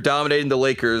 after dominating the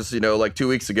Lakers, like 2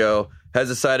 weeks ago, has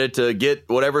decided to get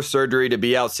whatever surgery to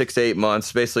be out 6 to 8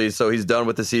 months, basically, so he's done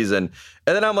with the season.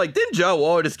 And then I'm like, didn't John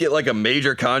Wall just get like a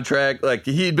major contract? Like,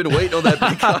 he'd been waiting on that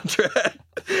big contract.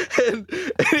 And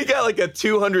he got like a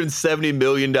 $270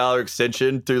 million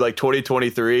extension through like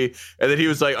 2023. And then he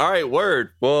was like, all right,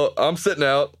 word. Well, I'm sitting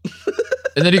out.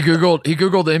 And then he Googled the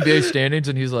NBA standings,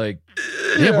 and he's like,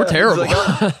 yeah, we're terrible.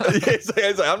 He's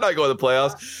like, I'm not going to the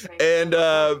playoffs. And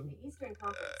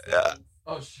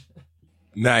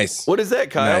nice. What is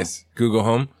that, Kyle? Nice. Google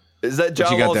Home. Is that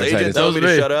John Wall's agent telling me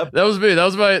to shut up? That was me. That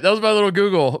was my little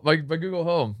Google, my Google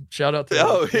Home. Shout out to him.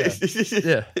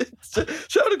 Yeah.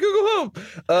 Shout out to Google Home.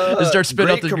 Just start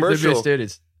spinning up the NBA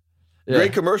standings. Yeah.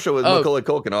 Great commercial with Macaulay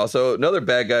Culkin. Also, another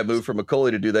bad guy move for Macaulay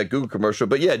to do that Google commercial.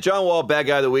 But yeah, John Wall, bad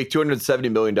guy of the week,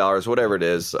 $270 million, whatever it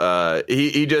is.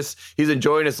 He's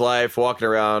enjoying his life, walking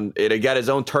around. He got his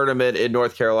own tournament in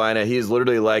North Carolina. He's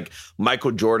literally like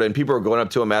Michael Jordan. People are going up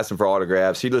to him, asking for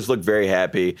autographs. He just looked very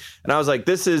happy. And I was like,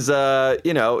 this is,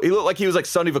 he looked like he was like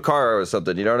Sonny Vaccaro or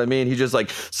something. You know what I mean? He's just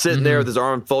like sitting there with his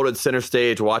arm folded center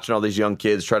stage, watching all these young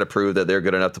kids try to prove that they're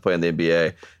good enough to play in the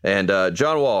NBA. And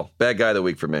John Wall, bad guy of the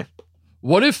week for me.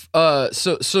 What if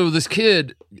so this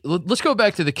kid, let's go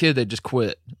back to the kid that just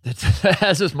quit, that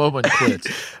has this moment and quits,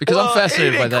 because I'm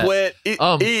fascinated by that.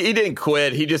 He didn't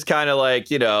quit. He just kind of like,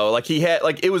 he had,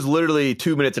 like, it was literally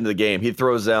 2 minutes into the game. He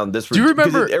throws down this. Do you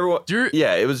remember? He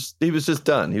was just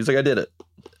done. He was like, I did it.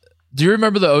 Do you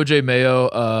remember the OJ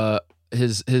Mayo,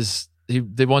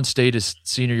 they won state his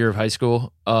senior year of high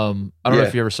school. I don't know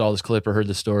if you ever saw this clip or heard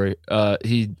the story.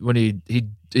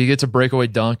 He gets a breakaway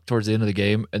dunk towards the end of the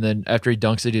game, and then after he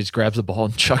dunks it, he just grabs the ball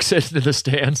and chucks it into the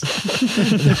stands.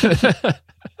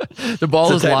 The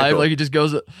ball is live, like he just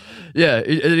goes, and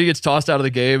he gets tossed out of the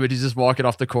game, and he's just walking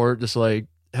off the court, just like,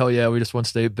 hell yeah, we just won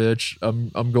state, bitch.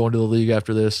 I'm going to the league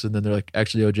after this. And then they're like,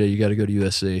 actually, OJ, you got to go to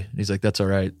USC. And he's like, that's all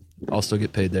right. I'll still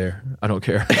get paid there. I don't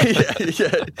care.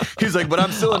 yeah. He's like, but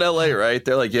I'm still in LA, right?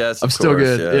 They're like, yes, I'm still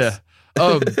good. Yes.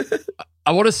 Yeah.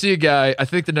 I want to see a guy. I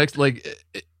think the next,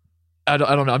 I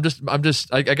don't know.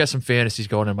 I got some fantasies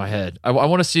going in my head. I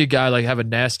want to see a guy like have a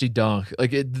nasty dunk.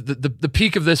 Like the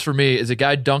peak of this for me is a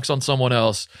guy dunks on someone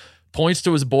else, points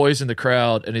to his boys in the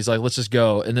crowd, and he's like, let's just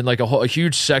go. And then like a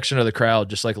huge section of the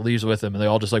crowd just like leaves with him, and they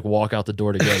all just like walk out the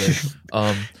door together.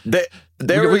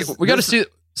 We got to see.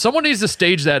 Someone needs to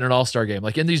stage that in an all-star game,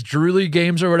 like in these Drew League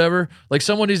games or whatever. Like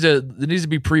it needs to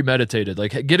be premeditated.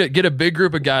 Like get a big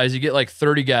group of guys. You get like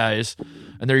 30 guys,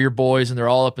 and they're your boys, and they're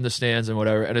all up in the stands and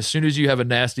whatever. And as soon as you have a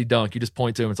nasty dunk, you just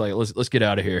point to them. It's like, let's get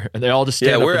out of here, and they all just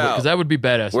stand up. We're out, because that would be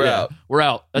badass. We're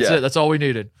out. That's it. That's all we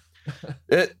needed.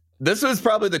 This was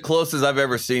probably the closest I've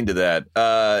ever seen to that.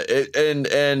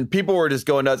 And people were just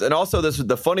going nuts. And also,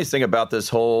 the funniest thing about this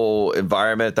whole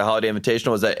environment at the Holiday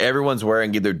Invitational is that everyone's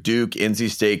wearing either Duke, NC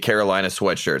State, Carolina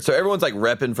sweatshirts. So everyone's like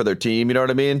repping for their team, you know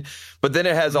what I mean? But then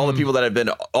it has all the people that have been,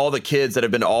 all the kids that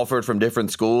have been offered from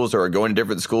different schools or are going to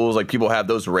different schools. Like people have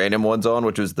those random ones on,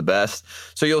 which was the best.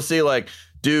 So you'll see like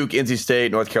Duke, NC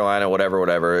State, North Carolina,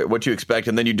 whatever, what you expect.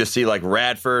 And then you just see like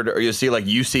Radford, or you see like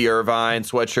UC Irvine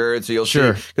sweatshirts. So you'll see,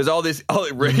 because all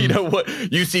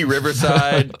UC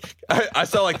Riverside, I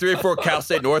saw like 3 or 4 Cal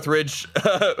State Northridge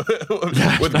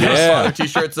with Father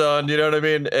t-shirts on, you know what I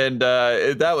mean? And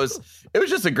it was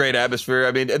just a great atmosphere.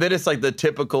 I mean, and then it's like the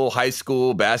typical high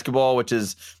school basketball, which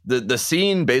is the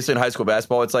scene basically in high school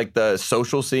basketball. It's like the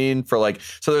social scene for like,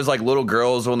 so there's like little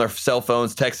girls on their cell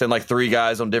phones texting like 3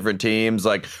 guys on different teams,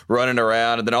 like running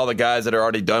around. And then all the guys that are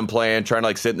already done playing, trying to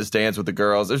like sit in the stands with the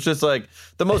girls. It's just like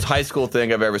the most high school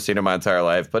thing I've ever seen in my entire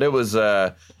life. But it was,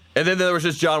 and then there was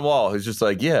just John Wall, who's just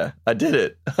like, yeah, I did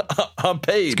it. I'm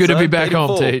paid. It's good to be back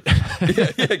home, Tate.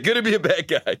 yeah, good to be a bad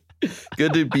guy.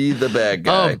 Good to be the bad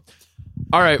guy.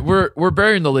 All right, we're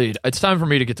burying the lead. It's time for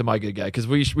me to get to my good guy because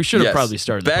we should have probably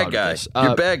started the bad guy. This.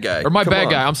 Your bad guy, or my bad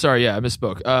guy. I'm sorry, yeah, I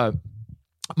misspoke.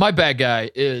 My bad guy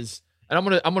is, and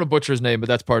I'm gonna butcher his name, but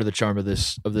that's part of the charm of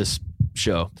this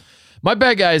show. My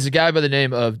bad guy is a guy by the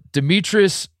name of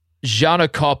Dimitris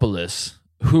Giannakopoulos,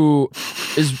 who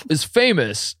is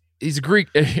famous. He's a Greek.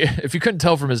 If you couldn't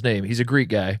tell from his name, he's a Greek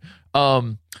guy.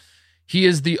 He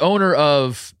is the owner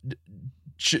of.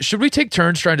 Should we take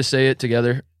turns trying to say it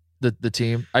together? The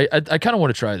team. I kind of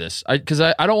want to try this because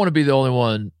I don't want to be the only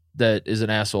one that is an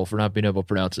asshole for not being able to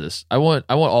pronounce this. I want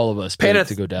all of us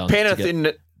to go down.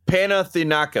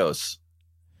 Panathinaikos.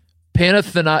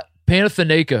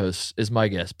 Panathinaikos is my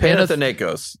guess.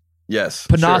 Panathinaikos. Yes.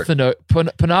 Panathinaikos.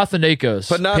 Panathinaikos.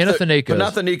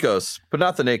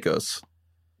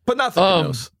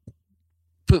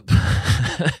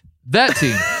 That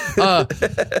team.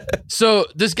 So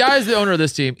this guy is the owner of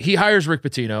this team. He hires Rick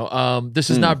Pitino. This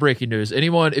is not breaking news.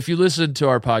 Anyone, if you listen to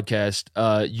our podcast,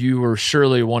 you were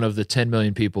surely one of the 10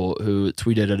 million people who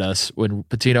tweeted at us when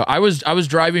Pitino. I was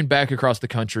driving back across the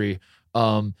country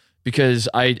because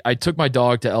I took my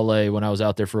dog to LA when I was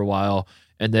out there for a while.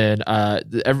 And then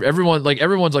everyone's like,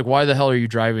 why the hell are you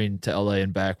driving to LA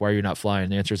and back? Why are you not flying?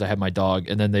 The answer is I had my dog.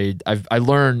 And then I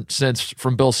learned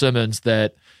from Bill Simmons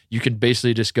that you can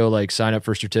basically just go like sign up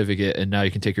for a certificate and now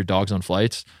you can take your dogs on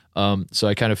flights. So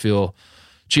I kind of feel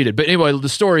cheated. But anyway, the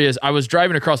story is I was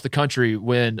driving across the country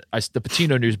when the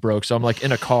Pitino news broke. So I'm like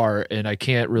in a car and I'm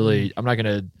not going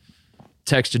to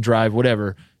text and drive,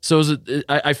 whatever. So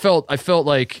I felt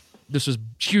like this was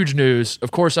huge news.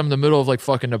 Of course, I'm in the middle of like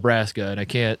fucking Nebraska and I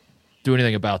can't do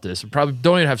anything about this. I probably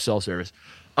don't even have cell service.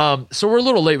 So we're a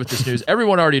little late with this news.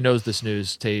 Everyone already knows this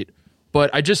news, Tate. But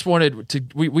I just wanted to,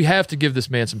 we have to give this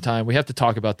man some time. We have to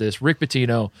talk about this. Rick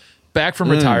Pitino, back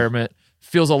from retirement,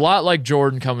 feels a lot like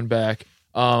Jordan coming back.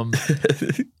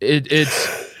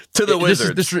 It's to the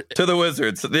Wizards. To the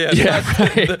Wizards. Yeah,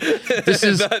 right. This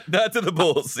is not to the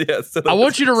Bulls. Yes. I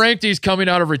want you to rank these coming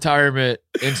out of retirement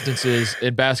instances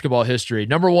in basketball history.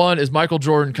 Number 1 is Michael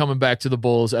Jordan coming back to the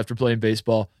Bulls after playing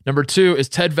baseball. Number 2 is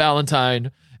Ted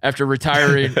Valentine after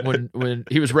retiring when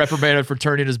he was reprimanded for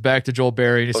turning his back to Joel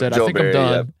Berry. And he said, I think I'm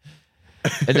done.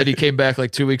 Yeah. And then he came back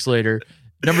like 2 weeks later.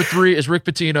 Number 3 is Rick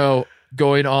Pitino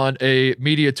going on a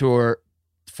media tour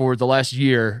for the last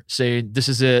year saying, this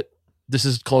is it. This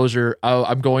is closure.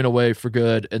 I'm going away for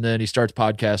good. And then he starts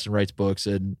podcasts and writes books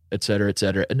and et cetera, et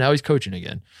cetera. And now he's coaching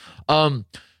again. But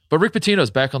Rick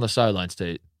Pitino's back on the sidelines,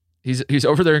 Tate. He's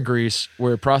over there in Greece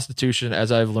where prostitution,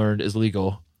 as I've learned, is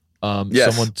legal.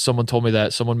 Yes. Someone told me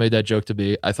that. Someone made that joke to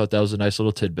me. I thought that was a nice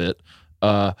little tidbit.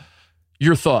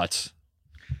 Your thoughts?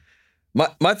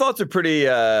 My thoughts are pretty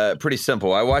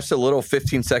simple. I watched a little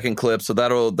 15-second clip, so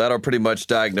that'll pretty much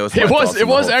diagnose my thoughts. It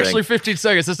was actually 15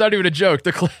 seconds. It's not even a joke.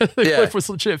 The clip was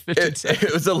legit 15 seconds.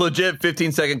 It was a legit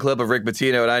 15-second clip of Rick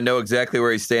Pitino, and I know exactly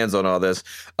where he stands on all this.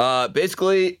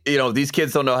 Basically, these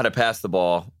kids don't know how to pass the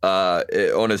ball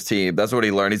on his team. That's what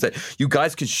he learned. He said, "You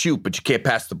guys can shoot, but you can't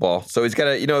pass the ball." So he's got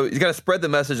to spread the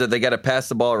message that they got to pass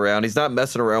the ball around. He's not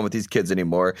messing around with these kids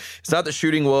anymore. It's not the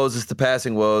shooting woes; it's the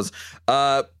passing woes.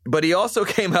 But he also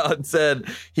came out and said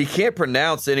he can't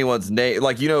pronounce anyone's name.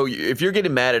 Like, if you're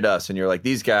getting mad at us and you're like,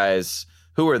 these guys,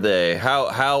 who are they?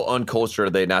 How uncultured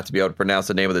are they not to be able to pronounce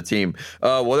the name of the team?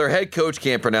 Well, their head coach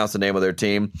can't pronounce the name of their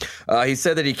team. He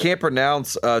said that he can't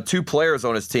pronounce 2 players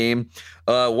on his team.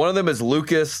 One of them is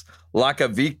Lucas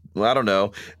Lakavic. I don't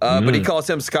know. But he calls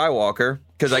him Skywalker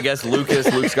because I guess Luke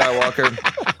Skywalker.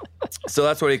 So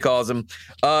that's what he calls him.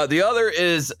 The other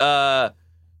is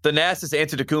Thanasis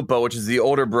Antetokounmpo, which is the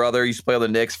older brother, used to play on the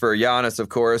Knicks for Giannis, of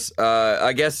course.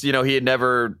 I guess, he had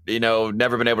never been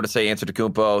able to say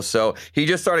Antetokounmpo, so he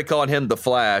just started calling him the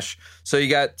Flash. So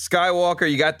you got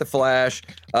Skywalker, you got the Flash.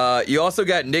 You also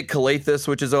got Nick Kalathis,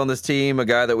 which is on this team, a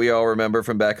guy that we all remember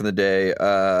from back in the day,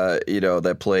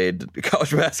 that played college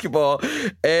basketball.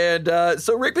 And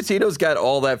so Rick Pitino's got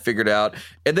all that figured out.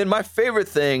 And then my favorite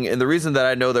thing, and the reason that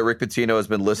I know that Rick Pitino has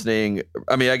been listening,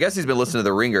 I guess he's been listening to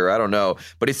The Ringer, I don't know,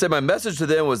 but he said my message to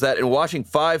them was that in watching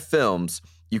 5 films,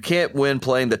 You can't win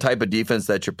playing the type of defense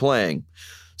that you're playing.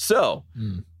 So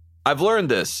I've learned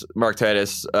this, Mark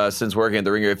Titus, since working at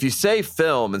the Ringer. If you say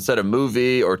film instead of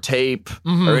movie or tape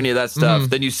or any of that stuff,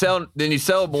 then you sound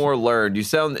more learned. You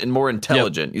sound more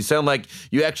intelligent. Yep. You sound like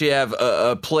you actually have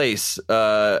a place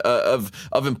of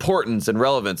importance and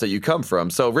relevance that you come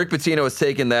from. So Rick Pitino has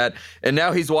taken that, and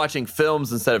now he's watching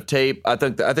films instead of tape. I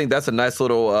think that's a nice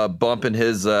little bump in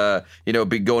his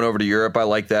be going over to Europe. I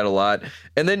like that a lot.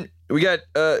 And then we got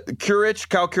Kyle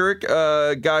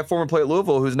Keurig, guy, former player at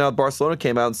Louisville, who's now at Barcelona,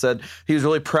 came out and said he was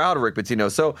really proud of Rick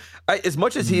Pitino. So as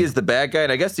much as he is the bad guy,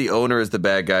 and I guess the owner is the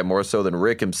bad guy more so than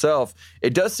Rick himself,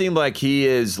 it does seem like he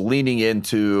is leaning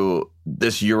into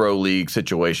this EuroLeague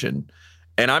situation.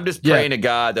 And I'm just praying to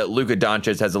God that Luka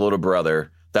Doncic has a little brother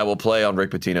that will play on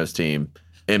Rick Pitino's team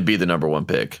and be the number one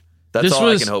pick. That's all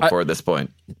I can hope for at this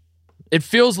point. It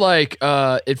feels like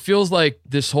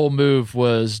this whole move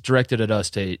was directed at us,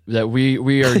 Tate. That we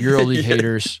are EuroLeague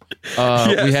haters.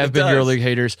 Yes, we have been EuroLeague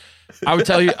haters. I would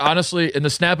tell you honestly, in the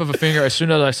snap of a finger, as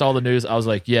soon as I saw the news, I was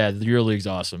like, "Yeah, the EuroLeague's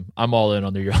awesome. I'm all in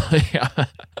on the EuroLeague."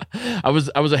 I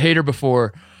was a hater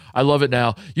before. I love it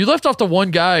now. You left off the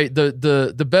one guy.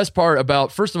 The best part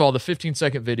about, first of all, the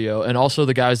 15-second video, and also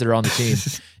the guys that are on the team,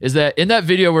 is that in that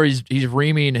video where he's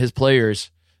reaming his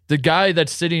players, the guy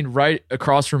that's sitting right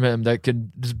across from him that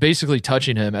is basically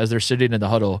touching him as they're sitting in the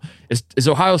huddle is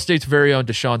Ohio State's very own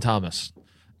Deshaun Thomas.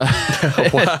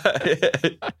 That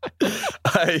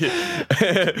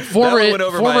went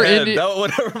over my head.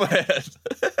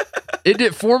 It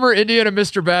did. Former Indiana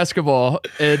Mr. Basketball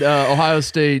and Ohio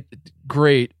State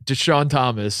great Deshaun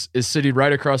Thomas is sitting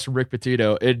right across from Rick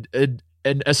Pitino.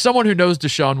 And as someone who knows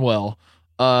Deshaun well,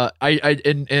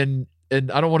 and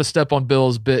I don't want to step on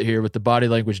Bill's bit here with the body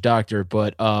language doctor,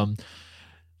 but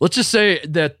let's just say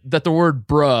that the word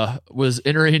bruh was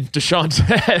entering Deshaun's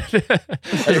head.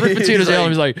 As Rick Pitino's yelling,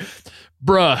 he's like,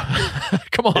 bruh,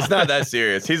 come on. It's not that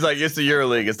serious. He's like, it's the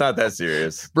EuroLeague. It's not that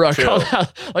serious. Bruh, come on.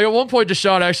 Like at one point,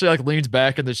 Deshaun actually leans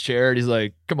back in this chair and he's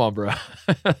like, come on, bruh.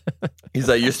 He's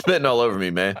like, you're spitting all over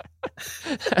me, man.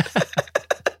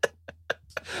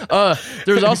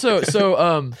 There's also,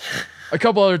 a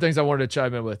couple other things I wanted to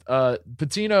chime in with.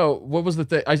 Pitino, what was the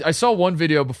thing? I saw one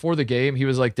video before the game. He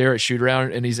was like there at shoot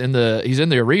around, and he's in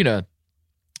the arena,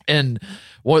 and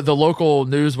the local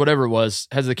news, whatever it was,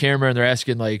 has the camera, and they're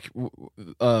asking like,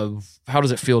 how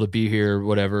does it feel to be here,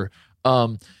 whatever.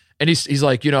 And he's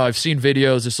like, I've seen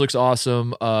videos. This looks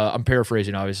awesome. I'm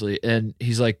paraphrasing, obviously, and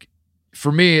he's like,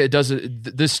 for me,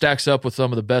 this stacks up with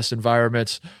some of the best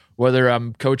environments. Whether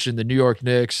I'm coaching the New York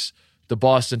Knicks, the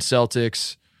Boston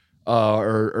Celtics,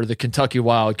 or the Kentucky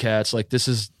Wildcats, like this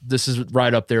is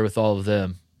right up there with all of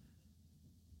them.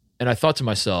 And I thought to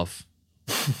myself,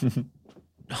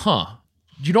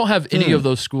 you don't have any of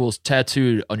those schools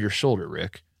tattooed on your shoulder,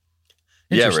 Rick.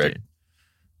 Interesting. Yeah, Rick.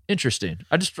 Interesting.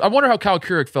 I wonder how Kyle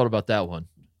Keurig felt about that one.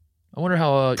 I wonder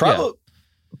how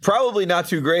probably not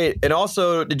too great. And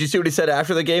also, did you see what he said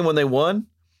after the game when they won?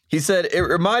 He said it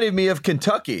reminded me of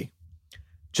Kentucky.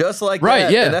 Just like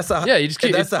that. Yeah. And that's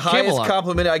the highest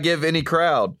compliment I give any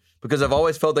crowd, because I've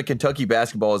always felt that Kentucky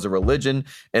basketball is a religion,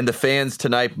 and the fans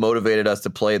tonight motivated us to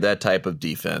play that type of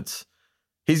defense.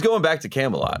 He's going back to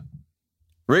Camelot.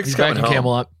 Rick's coming back to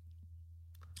Camelot.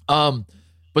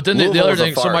 But then the other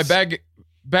thing, so my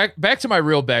back to my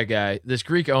real bad guy, this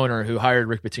Greek owner who hired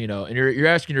Rick Pitino, and you're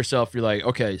asking yourself, you're like,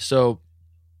 okay, so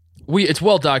it's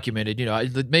well documented,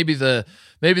 maybe the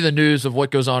news of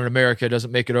what goes on in America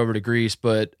doesn't make it over to Greece,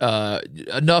 but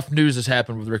enough news has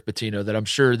happened with Rick Pitino that I'm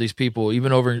sure these people,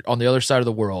 even over on the other side of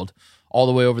the world, all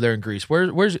the way over there in Greece,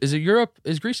 where's is it Europe?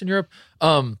 Is Greece in Europe?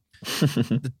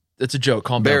 It's a joke.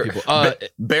 Calm down, people.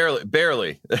 Barely.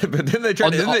 But didn't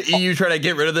the EU try to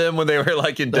get rid of them when they were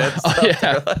like in debt?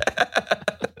 Yeah.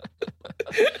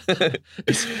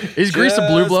 Is Greece a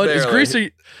blue blood?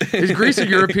 Barely. Is Greece a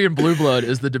European blue blood?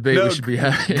 Is the debate we should be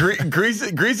having? Greece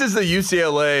is the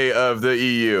UCLA of the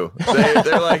EU.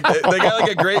 They're like they got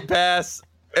like a great pass,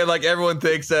 and like everyone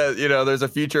thinks that there's a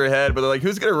future ahead, but they're like,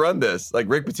 who's gonna run this? Like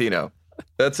Rick Pitino.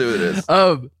 That's who it is.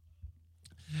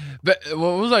 But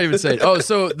what was I even saying? Oh,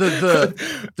 so the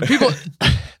people,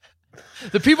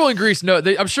 the people in Greece know.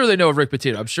 I'm sure they know of Rick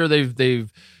Pitino. I'm sure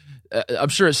I'm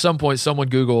sure at some point someone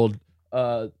Googled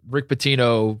Rick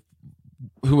Pitino.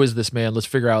 Who is this man? Let's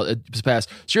figure out his past.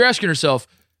 So you're asking yourself,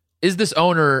 is this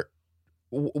owner?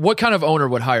 What kind of owner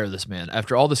would hire this man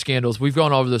after all the scandals? We've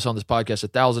gone over this on this podcast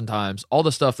 1,000 times. All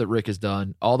the stuff that Rick has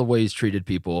done, all the ways he's treated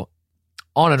people,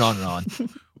 on and on and on.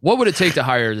 What would it take to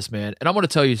hire this man? And I'm going to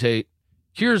tell you, Tate,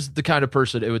 here's the kind of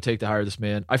person it would take to hire this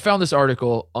man. I found this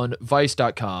article on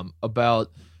Vice.com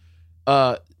about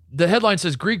the headline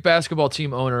says Greek basketball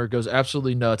team owner goes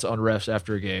absolutely nuts on refs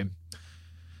after a game.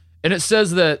 And it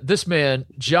says that this man,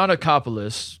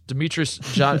 Giannakopoulos,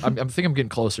 I think I'm getting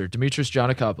closer, Demetrius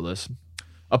Giannakopoulos,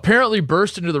 apparently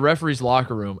burst into the referee's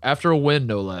locker room after a win,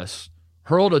 no less,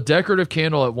 hurled a decorative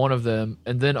candle at one of them,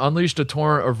 and then unleashed a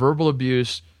torrent of verbal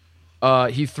abuse.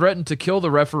 He threatened to kill the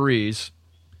referees,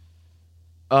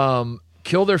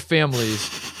 kill their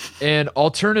families, and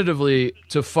alternatively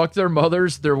to fuck their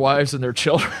mothers, their wives, and their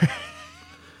children.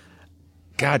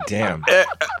 God damn.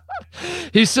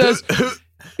 He says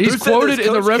he's quoted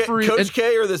in the referee. Coach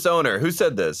K or this owner? Who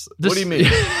said this? What do you mean?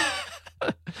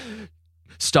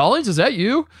 Stallings, is that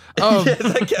you? Is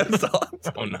that Kevin Stallings?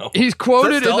 Oh no. He's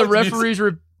quoted in the referee's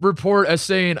report as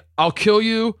saying, "I'll kill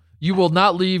you. You will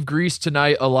not leave Greece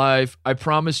tonight alive. I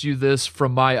promise you this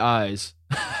from my eyes."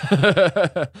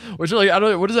 Which, like, I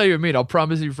don't. What does that even mean? I'll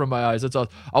promise you from my eyes. That's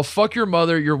all. I'll fuck your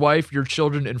mother, your wife, your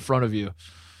children in front of you.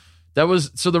 That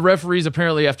was so. The referees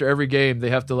apparently after every game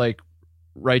they have to like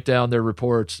write down their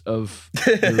reports of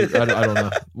I don't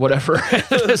know, whatever.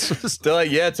 Still like,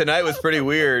 yeah, tonight was pretty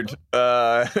weird.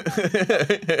 And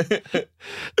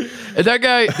that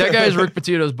guy is Rick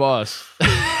Pitino's boss.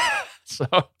 So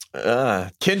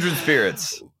kindred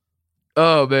spirits.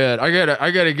 Oh man, I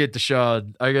gotta get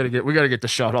Deshaun. We gotta get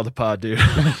Deshaun on the pod, dude.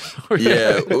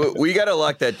 Yeah, we gotta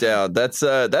lock that down. That's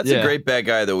a great bad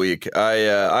guy of the week. I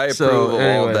approve of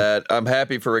all of that. I'm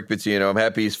happy for Rick Pitino. I'm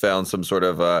happy he's found some sort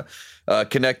of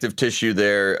connective tissue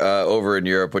there over in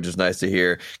Europe, which is nice to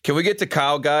hear. Can we get to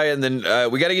Kyle guy, and then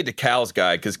we got to get to Cal's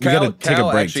guy, because Kyle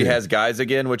actually has guys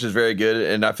again, which is very good.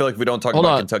 And I feel like if we don't talk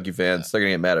about Kentucky fans, they're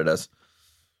gonna get mad at us.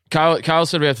 Kyle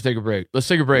said we have to take a break. Let's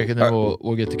take a break, and then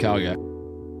we'll get to Kyle guy.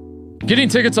 Getting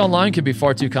tickets online can be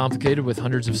far too complicated with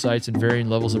hundreds of sites and varying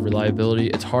levels of reliability.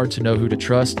 It's hard to know who to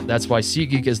trust. That's why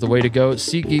SeatGeek is the way to go.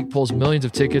 SeatGeek pulls millions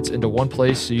of tickets into one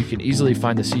place so you can easily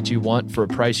find the seats you want for a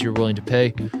price you're willing to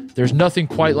pay. There's nothing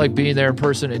quite like being there in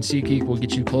person, and SeatGeek will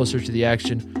get you closer to the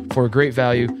action for a great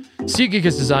value. SeatGeek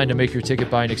is designed to make your ticket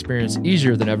buying experience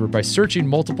easier than ever by searching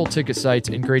multiple ticket sites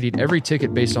and grading every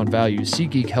ticket based on value.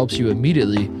 SeatGeek helps you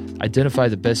immediately identify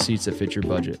the best seats that fit your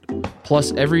budget.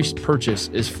 Plus, every purchase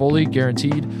is fully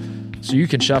guaranteed, so you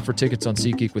can shop for tickets on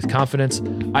SeatGeek with confidence.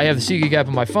 I have the SeatGeek app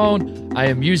on my phone. I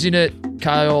am using it,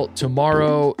 Kyle,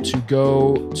 tomorrow to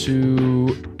go to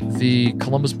the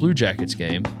Columbus Blue Jackets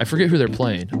game. I forget who they're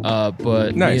playing,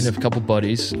 but nice. Me and a couple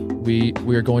buddies, we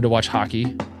are going to watch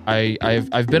hockey.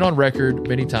 I've been on record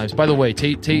many times. By the way,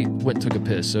 Tate went and took a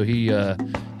piss, so he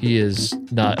is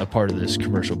not a part of this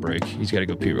commercial break. He's got to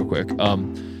go pee real quick.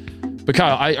 But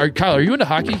Kyle, are you into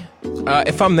hockey?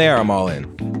 If I'm there, I'm all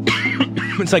in.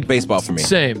 It's like baseball for me.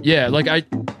 Same, yeah. Like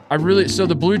I really, so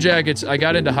the Blue Jackets, I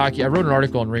got into hockey. I wrote an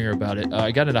article on Ringer about it.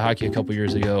 I got into hockey a couple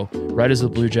years ago, right as the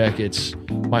Blue Jackets,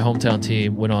 my hometown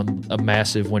team, went on a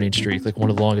massive winning streak, like one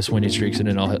of the longest winning streaks in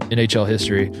NHL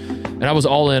history. And I was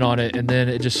all in on it. And then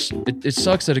it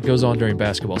sucks that it goes on during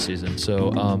basketball season.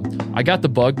 So I got the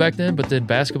bug back then, but then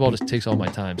basketball just takes all my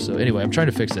time. So anyway, I'm trying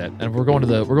to fix that. And we're going to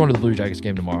the Blue Jackets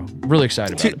game tomorrow. I'm really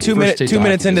excited about it. 2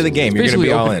 minutes into the game, you're going to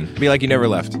be all in. Be like you never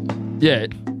left. Yeah.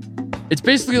 It's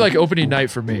basically like opening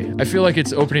night for me. I feel like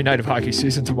it's opening night of hockey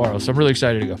season tomorrow, so I'm really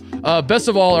excited to go. Best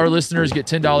of all, our listeners get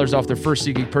 $10 off their first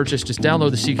SeatGeek purchase. Just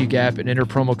download the SeatGeek app and enter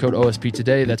promo code OSP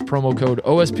today. That's promo code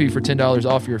OSP for $10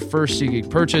 off your first SeatGeek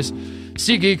purchase.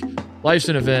 SeatGeek, life's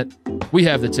an event. We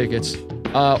have the tickets.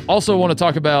 Also want to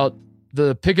talk about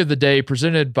the pick of the day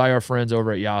presented by our friends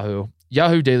over at Yahoo.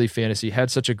 Yahoo Daily Fantasy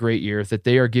had such a great year that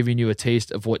they are giving you a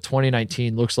taste of what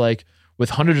 2019 looks like with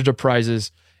hundreds of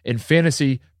prizes in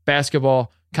fantasy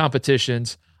basketball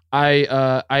competitions.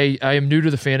 I am new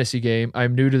to the fantasy game.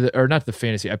 I'm new to not the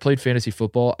fantasy. I played fantasy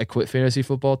football. I quit fantasy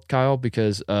football, Kyle,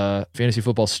 because fantasy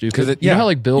football's stupid. You know how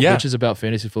like Bill bitches about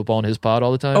fantasy football in his pod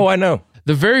all the time? Oh, I know.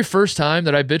 The very first time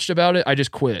that I bitched about it, I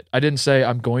just quit. I didn't say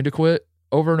I'm going to quit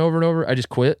over and over and over. I just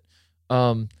quit.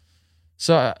 So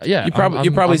yeah, you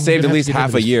probably saved at least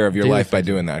half a year of your life by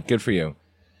doing that. Good for you.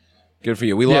 Good for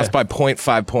you. We lost by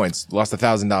 0.5 points. Lost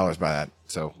 $1,000 by that.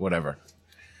 So whatever.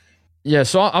 Yeah,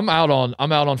 so I'm out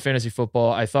on fantasy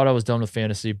football. I thought I was done with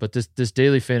fantasy, but this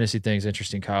daily fantasy thing is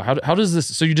interesting, Kyle. How does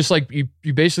this? So you just like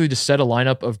you basically just set a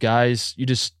lineup of guys. You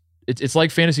just it's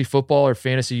like fantasy football or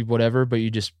fantasy whatever, but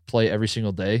you just play every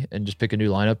single day and just pick a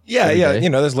new lineup. Yeah. Day. You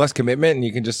know, there's less commitment, and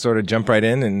you can just sort of jump right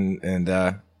in and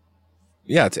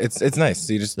yeah, it's nice.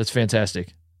 So that's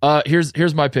fantastic.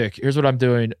 Here's my pick. Here's what I'm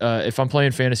doing. If I'm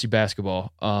playing fantasy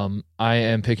basketball, I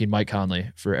am picking Mike Conley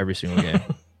for every single game.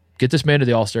 Get this man to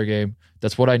the All-Star game.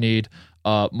 That's what I need.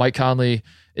 Mike Conley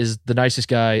is the nicest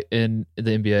guy in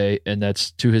the NBA, and that's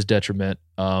to his detriment.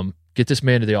 Get this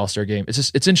man to the All-Star game.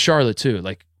 It's in Charlotte too.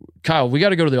 Like, Kyle, we got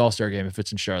to go to the All-Star game if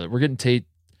it's in Charlotte. We're getting Tate.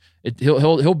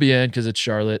 He'll be in because it's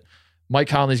Charlotte. Mike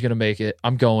Conley's going to make it.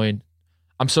 I'm going.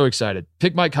 I'm so excited.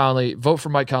 Pick Mike Conley. Vote for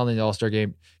Mike Conley in the All-Star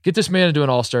game. Get this man into an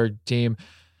All-Star team.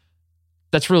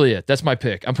 That's really it. That's my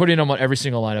pick. I'm putting him on every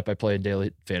single lineup I play in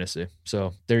daily fantasy.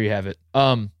 So there you have it.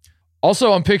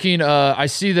 Also, I'm picking, I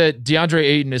see that DeAndre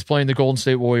Ayton is playing the Golden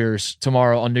State Warriors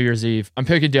tomorrow on New Year's Eve. I'm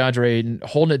picking DeAndre Ayton,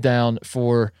 holding it down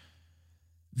for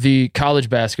the college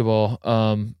basketball. We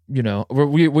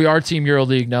are Team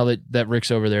EuroLeague now that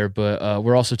Rick's over there, but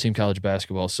we're also Team College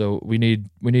Basketball. So we need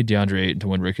DeAndre Ayton to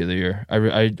win Rookie of the Year.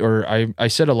 I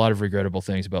said a lot of regrettable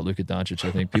things about Luka Doncic.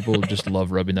 I think people just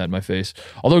love rubbing that in my face.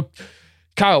 Although,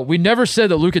 Kyle, we never said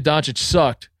that Luka Doncic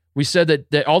sucked. We said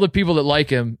that all the people that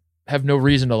like him have no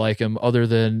reason to like him other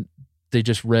than they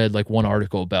just read like one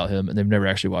article about him and they've never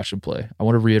actually watched him play. I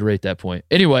want to reiterate that point.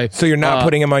 Anyway. So you're not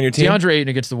putting him on your team? DeAndre Ayton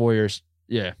against the Warriors.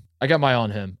 Yeah. I got my eye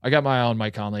on him. I got my eye on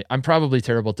Mike Conley. I'm probably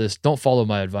terrible at this. Don't follow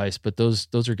my advice, but those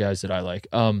are guys that I like.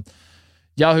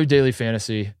 Yahoo Daily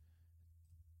Fantasy.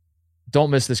 Don't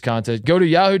miss this contest. Go to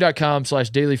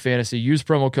yahoo.com/dailyfantasy. Use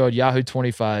promo code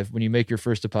Yahoo25 when you make your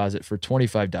first deposit for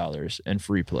 $25 and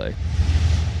free play.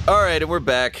 All right, and we're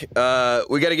back.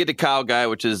 We got to get to Kyle Guy,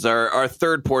 which is our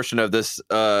third portion of this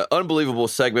unbelievable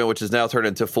segment, which is now turned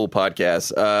into full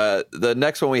podcast. The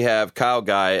next one we have Kyle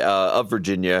Guy of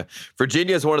Virginia.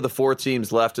 Virginia is one of the 4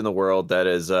 teams left in the world that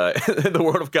is in the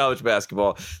world of college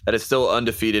basketball that is still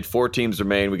undefeated. 4 teams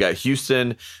remain. We got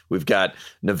Houston, we've got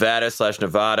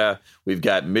Nevada, we've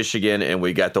got Michigan, and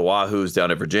we got the Wahoos down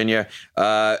at Virginia.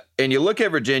 And you look at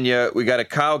Virginia, we got a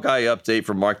Kyle Guy update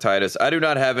from Mark Titus. I do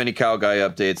not have any Kyle Guy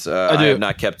updates. I have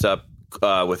not kept up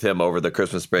with him over the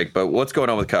Christmas break. But what's going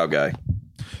on with Kyle Guy?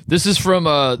 This is from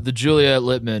the Juliet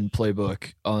Littman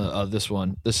playbook. This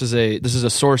one. This is a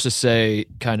sources say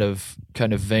kind of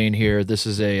vein here. This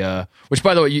is a which,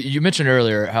 by the way, you mentioned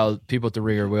earlier how people at the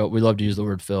Ringer we love to use the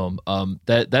word film.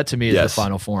 That to me is the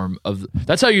final form of.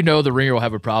 That's how you know the Ringer will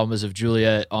have a problem is if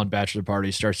Juliet on Bachelor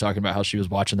Party starts talking about how she was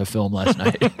watching the film last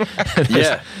night.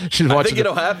 Yeah, I think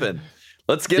it'll happen.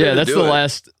 Let's get it. That's the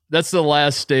last. That's the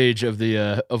last stage of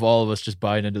the of all of us just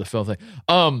buying into the film thing.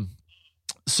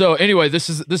 So anyway, this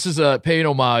is paying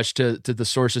homage to the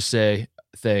sources say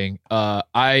thing.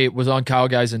 I was on Kyle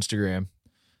Guy's Instagram,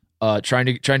 trying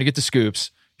to get the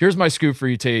scoops. Here's my scoop for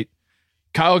you, Tate.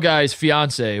 Kyle Guy's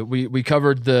fiance. We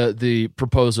covered the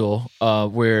proposal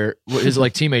where his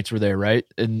like teammates were there, right?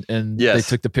 And yes.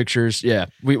 They took the pictures. Yeah,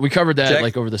 we covered that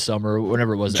like over the summer,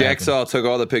 whenever it was. Jack Saw took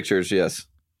all the pictures. Yes,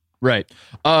 right.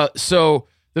 So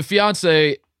the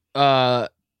fiance.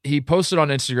 He posted on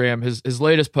Instagram his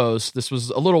latest post. This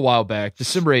was a little while back,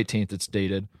 December 18th. It's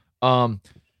dated.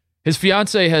 His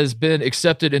fiance has been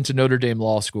accepted into Notre Dame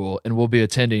Law School and will be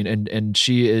attending, and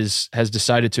she has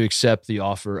decided to accept the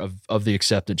offer of the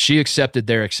acceptance. She accepted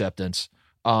their acceptance.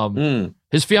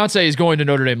 His fiance is going to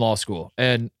Notre Dame Law School,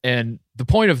 and the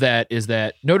point of that is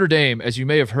that Notre Dame, as you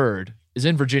may have heard, is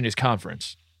in Virginia's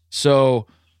conference. So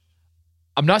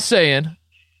I'm just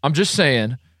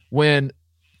saying when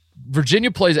Virginia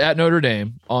plays at Notre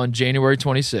Dame on January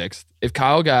 26th. If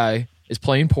Kyle Guy is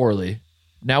playing poorly,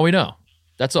 now we know.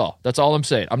 That's all. That's all I'm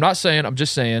saying. I'm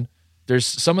just saying there's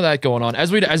some of that going on.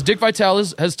 As Dick Vitale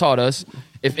has taught us,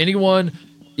 if anyone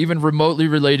even remotely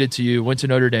related to you went to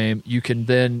Notre Dame, you can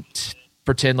then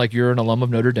pretend like you're an alum of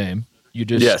Notre Dame. You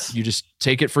just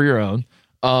take it for your own.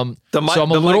 So I'm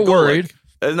a little worried.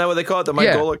 Isn't that what they call it? The Mike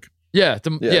Golick? Yeah.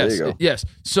 Yes.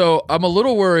 So I'm a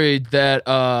little worried that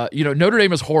Notre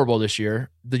Dame is horrible this year.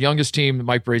 The youngest team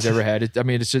Mike Bray's ever had.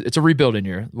 It's a rebuilding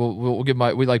year. We'll give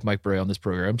we like Mike Bray on this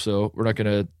program, so we're not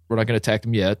gonna attack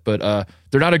them yet. But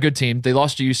they're not a good team. They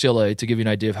lost to UCLA to give you an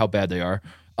idea of how bad they are.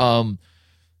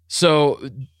 So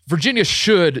Virginia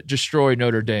should destroy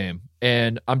Notre Dame,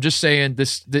 and I'm just saying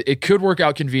it could work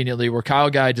out conveniently where Kyle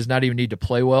Guy does not even need to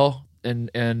play well,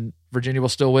 and Virginia will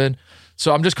still win.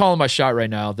 So I'm just calling my shot right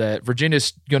now that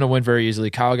Virginia's going to win very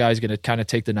easily. Kyle Guy's going to kind of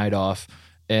take the night off,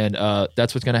 and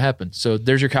that's what's going to happen. So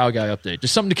there's your Kyle Guy update.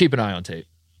 Just something to keep an eye on, Tate.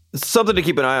 Something to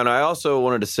keep an eye on. I also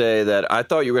wanted to say that I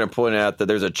thought you were going to point out that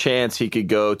there's a chance he could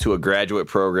go to a graduate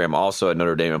program also at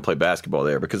Notre Dame and play basketball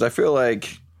there, because I feel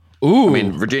like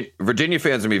Virginia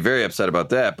fans would be very upset about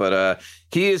that. But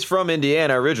he is from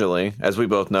Indiana originally, as we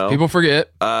both know. People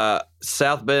forget.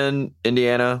 South Bend,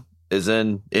 Indiana is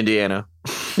in Indiana.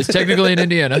 It's technically in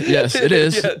Indiana. Yes, it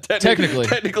is. Yeah,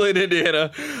 technically in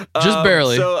Indiana. Just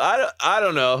barely. So I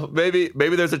don't know. Maybe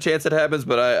there's a chance it happens,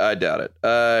 but I doubt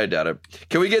it.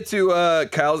 Can we get to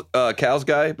Cal's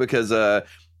Guy? Because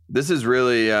this is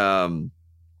really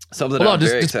Something I'm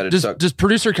very excited to talk. Did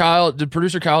producer Kyle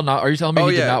not? Are you telling me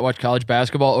he did not watch college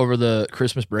basketball over the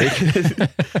Christmas break?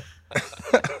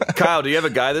 Kyle, do you have a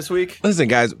guy this week? Listen,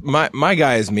 guys, my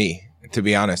guy is me. To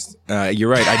be honest, you're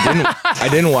right. I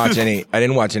didn't watch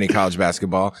any college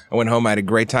basketball. I went home. I had a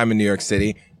great time in New York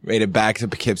City. Made it back to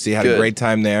Poughkeepsie. Had a great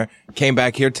time there. Came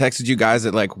back here. Texted you guys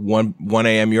at like 1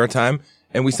 a.m. your time.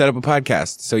 And we set up a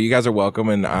podcast, so you guys are welcome.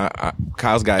 And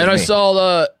Kyle's guy. And I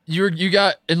saw you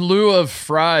got, in lieu of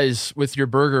fries with your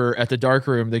burger at the dark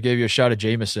room, they gave you a shot of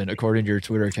Jameson, according to your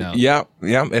Twitter account. Yeah,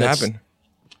 it happened.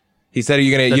 He said,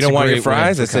 you don't want your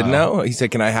fries? I said, no. He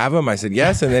said, can I have them? I said,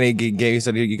 yes. And then he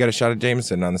said, you got a shot of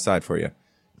Jameson on the side for you.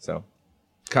 So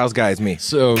Kyle's guy is me.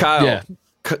 So Kyle, yeah.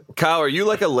 Kyle, are you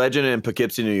like a legend in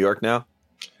Poughkeepsie, New York now?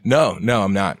 No,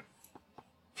 I'm not.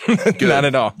 Not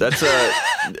at all. That's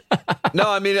no.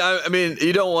 I mean,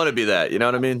 you don't want to be that. You know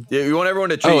what I mean? You want everyone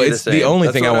to treat you the same. It's the only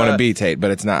thing I want to be, Tate.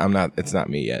 But it's not. I'm not. It's not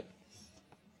me yet.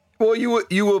 Well,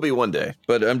 you will be one day,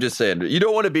 but I'm just saying, you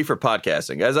don't want to be for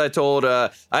podcasting. As I told, I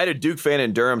had a Duke fan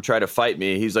in Durham try to fight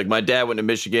me. He's like, my dad went to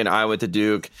Michigan, I went to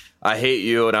Duke. I hate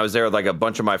you. And I was there with like a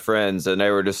bunch of my friends, and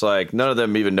they were just like, none of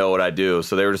them even know what I do.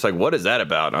 So they were just like, what is that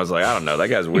about? And I was like, I don't know. That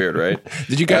guy's weird, right?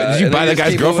 Did you buy that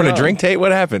guy's girlfriend a drink, Tate?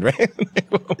 What happened, right?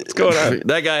 What's going on?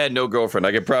 That guy had no girlfriend.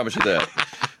 I can promise you that.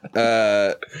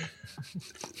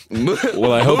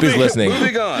 Well, I hope he's listening.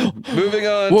 Moving on.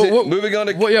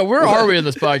 Yeah, where are we in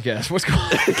this podcast? What's going on?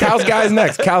 Cal's guy's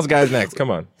next.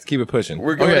 Come on. Let's keep it pushing.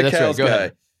 We're going to Cal's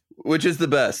guy, which is the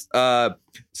best.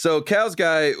 So Cal's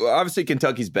guy, obviously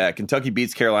Kentucky's back. Kentucky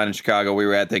beats Carolina in Chicago. We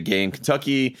were at that game.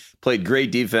 Kentucky played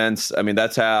great defense. I mean,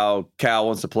 that's how Cal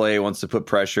wants to play, wants to put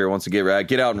pressure, wants to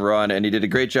get out and run. And he did a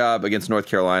great job against North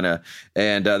Carolina.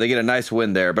 And they get a nice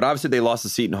win there. But obviously they lost to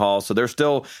Seton Hall. So they're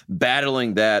still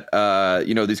battling that,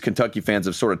 these Kentucky fans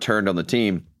have sort of turned on the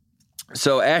team.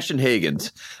 So Ashton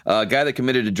Hagans, a guy that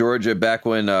committed to Georgia back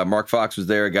when Mark Fox was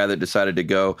there, a guy that decided to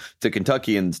go to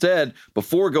Kentucky instead.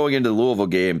 Before going into the Louisville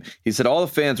game, he said all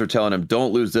the fans were telling him,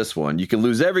 don't lose this one. You can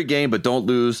lose every game, but don't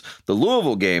lose the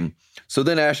Louisville game. So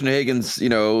then Ashton Hagans,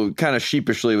 kind of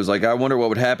sheepishly was like, I wonder what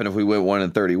would happen if we went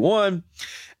 1-31.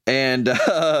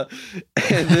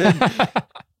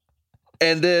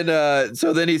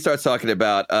 So then he starts talking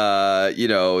about,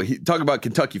 talking about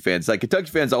Kentucky fans. Like,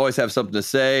 Kentucky fans always have something to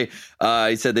say.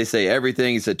 He said they say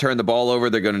everything. He said, turn the ball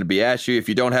over. They're going to be at you. If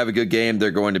you don't have a good game,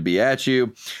 they're going to be at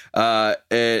you.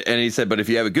 And he said, but if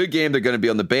you have a good game, they're going to be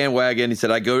on the bandwagon. He said,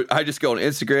 I just go on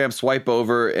Instagram, swipe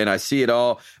over, and I see it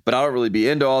all. But I don't really be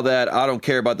into all that. I don't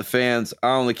care about the fans. I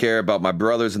only care about my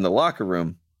brothers in the locker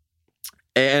room.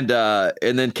 And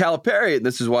then Calipari, and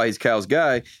this is why he's Cal's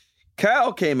guy,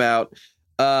 Cal came out.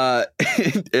 And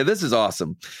this is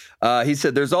awesome. He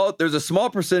said, there's a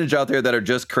small percentage out there that are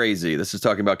just crazy. This is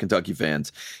talking about Kentucky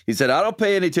fans. He said, I don't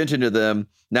pay any attention to them.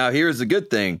 Now, here's the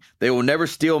good thing. They will never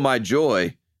steal my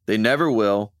joy. They never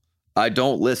will. I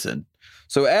don't listen.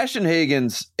 So Ashton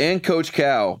Hagans and Coach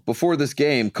Cal before this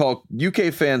game called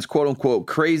UK fans, quote unquote,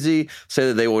 crazy, say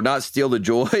that they will not steal the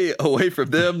joy away from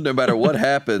them no matter what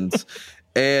happens.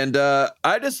 And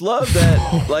I just love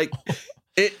that. Like,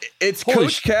 it's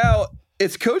Coach Cal.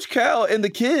 It's Coach Cal and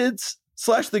the kids /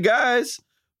 the guys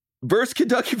versus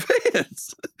Kentucky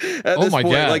fans. At this point.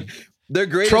 God. Like, their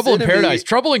greatest Trouble in enemy, Paradise.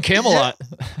 Trouble in Camelot.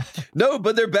 Yeah. No,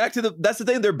 but they're back to that's the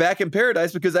thing. They're back in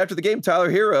paradise because after the game, Tyler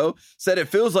Hero said it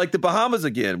feels like the Bahamas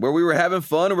again, where we were having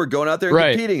fun and we're going out there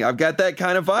and competing. I've got that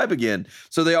kind of vibe again.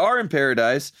 So they are in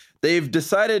paradise. They've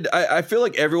decided, I feel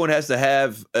like everyone has to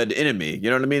have an enemy. You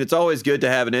know what I mean? It's always good to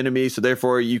have an enemy. So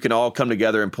therefore you can all come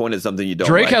together and point at something you don't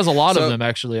Drake like. has a lot of them,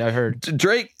 actually, I heard.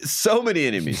 Drake, so many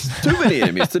enemies. Too many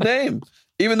enemies to name.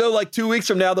 Even though like 2 weeks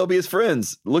from now, they'll be his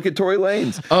friends. Look at Tory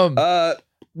Lanez.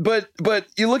 But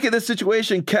you look at this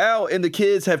situation, Cal and the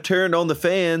kids have turned on the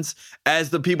fans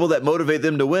as the people that motivate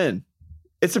them to win.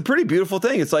 It's a pretty beautiful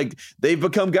thing. It's like they've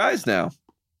become guys now.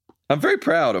 I'm very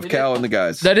proud of Cal and the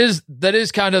guys. That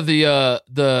is kind of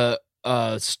the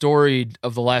story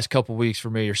of the last couple weeks for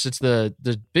me, or since the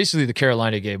basically the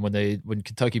Carolina game when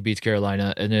Kentucky beats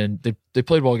Carolina, and then they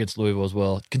played well against Louisville as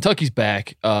well. Kentucky's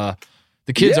back.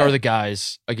 The kids are the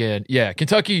guys again. Yeah,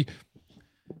 Kentucky.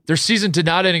 Their season did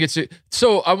not end against it.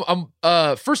 So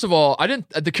I'm first of all,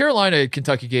 the Carolina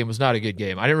Kentucky game was not a good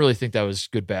game. I didn't really think that was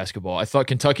good basketball. I thought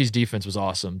Kentucky's defense was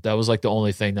awesome. That was like the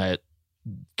only thing that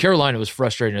Carolina was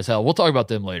frustrating as hell. We'll talk about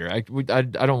them later. I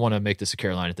don't want to make this a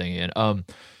Carolina thing again.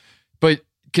 But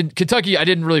Kentucky, I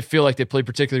didn't really feel like they played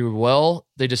particularly well.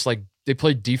 They just they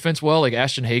played defense well. Like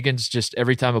Ashton Hagans, just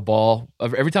every time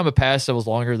a pass that was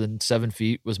longer than 7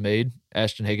 feet was made,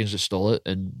 Ashton Hagans just stole it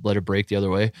and let it break the other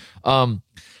way.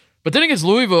 But then against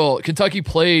Louisville, Kentucky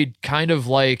played kind of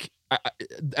like,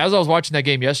 as I was watching that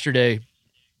game yesterday,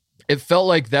 it felt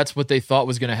like that's what they thought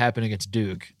was going to happen against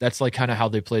Duke. That's like kind of how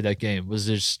they played that game, was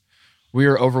just, we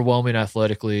are overwhelming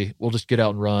athletically. We'll just get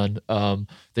out and run.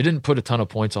 They didn't put a ton of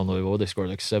points on Louisville. They scored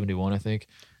like 71, I think.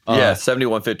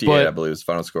 71-58, I believe was the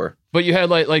final score. But you had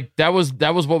like that was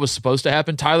what was supposed to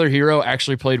happen. Tyler Hero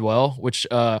actually played well, which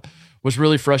was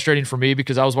really frustrating for me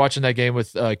because I was watching that game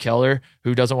with Keller,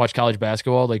 who doesn't watch college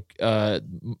basketball. Like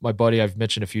my buddy, I've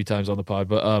mentioned a few times on the pod,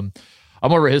 but I'm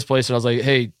over at his place and I was like,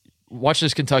 hey, watch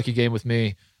this Kentucky game with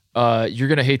me. You're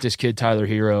gonna hate this kid, Tyler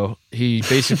Hero. He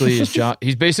basically is John.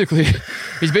 He's basically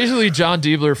John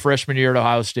Diebler freshman year at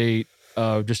Ohio State.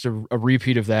 Just a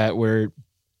repeat of that, where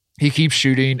he keeps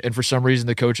shooting, and for some reason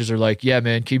the coaches are like, "Yeah,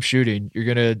 man, keep shooting.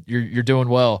 You're doing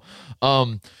well."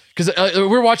 Because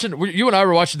we're watching, you and I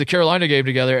were watching the Carolina game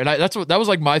together, and that was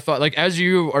like my thought. Like as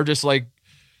you are just like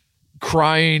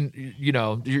crying,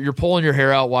 you're pulling your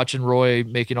hair out watching Roy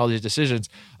making all these decisions.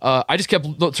 I just kept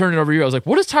turning over to you. I was like,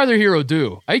 what does Tyler Hero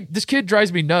do? This kid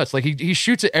drives me nuts. Like he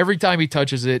shoots it every time he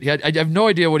touches it. I have no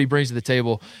idea what he brings to the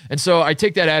table. And so I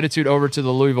take that attitude over to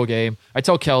the Louisville game. I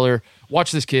tell Keller,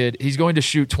 watch this kid. He's going to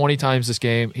shoot 20 times this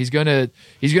game. He's gonna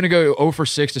go 0 for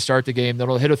 6 to start the game. Then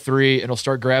he'll hit a 3 and he'll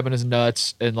start grabbing his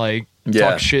nuts and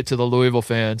talk shit to the Louisville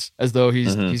fans as though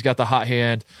he's got the hot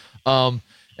hand.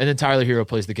 And then Tyler Hero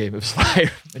plays the game of his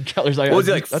life. And Keller's like,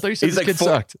 I thought you said this kid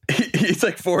sucked. He's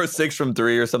like 4 or 6 from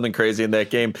 3 or something crazy in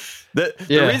that game. The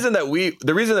reason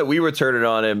that we were turning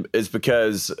on him is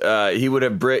because he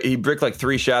bricked like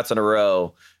 3 shots in a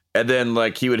row. And then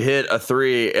he would hit a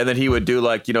 3 and then he would do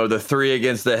the 3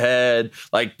 against the head,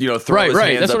 throw his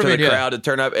hands up to the crowd to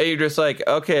turn up. And you're just like,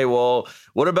 okay, well,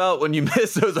 what about when you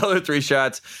miss those other 3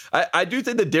 shots? I do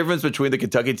think the difference between the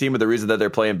Kentucky team and the reason that they're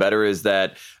playing better is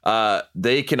that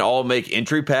they can all make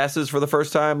entry passes for the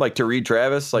first time, like to Reed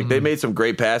Travis. They made some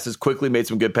great passes, quickly made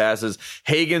some good passes.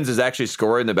 Hagens is actually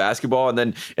scoring the basketball. And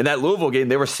then in that Louisville game,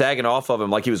 they were sagging off of him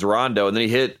like he was Rondo. And then he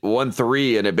hit 1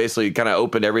 3 and it basically kind of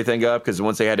opened everything up because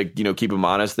once they had to keep him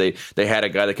honest, they had a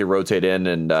guy that could rotate in.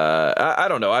 And I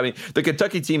don't know. I mean, the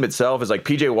Kentucky team itself is like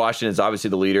PJ Washington is obviously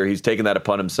the leader. He's taken that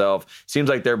upon himself. Seems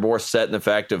like they're more set in the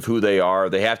fact of who they are.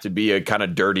 They have to be a kind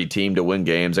of dirty team to win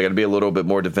games. They got to be a little bit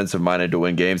more defensive minded to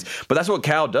win games. But that's what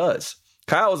Cal does.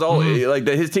 Cal is all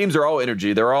his teams are all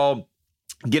energy. They're all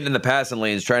getting in the passing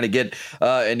lanes, trying to get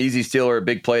an easy steal or a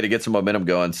big play to get some momentum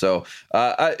going. So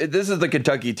this is the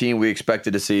Kentucky team we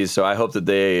expected to see. So I hope that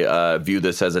they view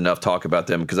this as enough talk about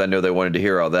them because I know they wanted to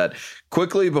hear all that.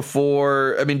 Quickly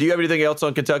before, do you have anything else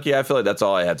on Kentucky? I feel like that's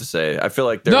all I have to say. I feel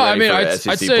like they're ready for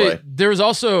SEC I'd say play. There was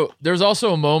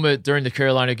also a moment during the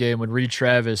Carolina game when Reed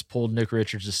Travis pulled Nick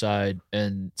Richards aside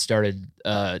and started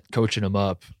coaching him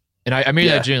up. And I mean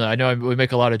that genuinely. I know we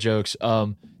make a lot of jokes.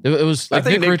 It was like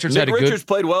Nick Richards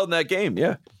played well in that game.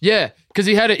 Yeah, because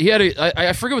he had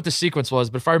I forget what the sequence was,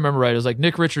 but if I remember right, it was like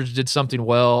Nick Richards did something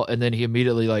well, and then he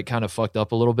immediately kind of fucked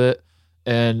up a little bit,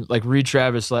 and Reed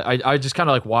Travis I just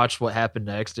kind of watched what happened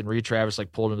next, and Reed Travis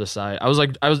pulled him aside. I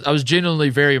was genuinely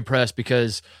very impressed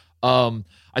because I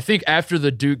think after the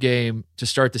Duke game to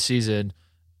start the season,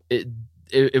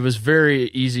 it was very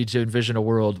easy to envision a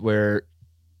world where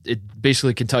it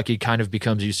basically Kentucky kind of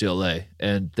becomes UCLA,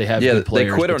 and they have good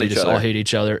players, but they just all hate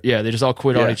each other. Yeah, they just all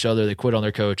quit on each other. They quit on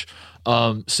their coach.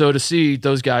 So to see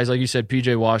those guys, like you said,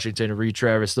 PJ Washington and Reed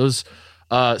Travis, those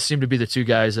seem to be the 2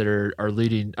 guys that are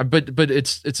leading. But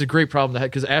it's a great problem to have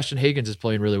because Ashton Hagens is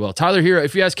playing really well. Tyler Hero,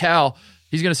 if you ask Cal,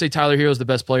 he's going to say Tyler Hero is the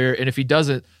best player, and if he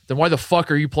doesn't, then why the fuck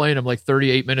are you playing him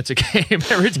 38 minutes a game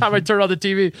every time I turn on the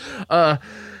TV?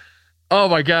 Oh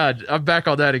my God, I'm back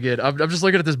on that again. I'm just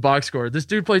looking at this box score. This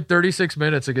dude played 36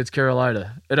 minutes against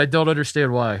Carolina, and I don't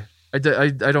understand why. I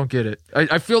don't get it.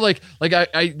 I feel like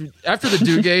I after the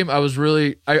Duke game, I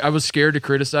was scared to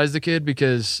criticize the kid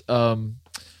because I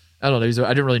don't know. I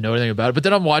didn't really know anything about it. But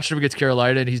then I'm watching him against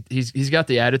Carolina, and he's got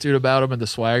the attitude about him and the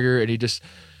swagger, and he just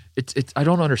I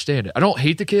don't understand it. I don't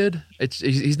hate the kid.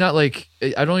 He's not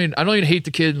I don't even hate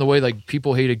the kid in the way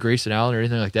people hated Grayson Allen or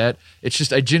anything like that. It's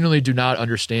just I genuinely do not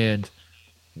understand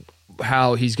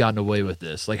how he's gotten away with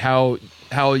this. How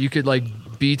you could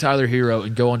be Tyler Hero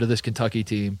and go onto this Kentucky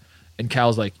team, and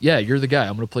Cal's yeah, you're the guy.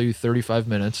 I'm going to play you 35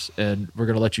 minutes, and we're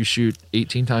going to let you shoot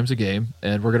 18 times a game,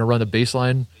 and we're going to run the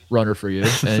baseline runner for you.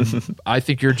 And I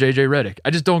think you're JJ Redick. I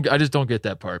just don't get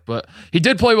that part. But he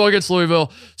did play well against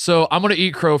Louisville, so I'm going to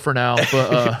eat crow for now.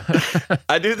 But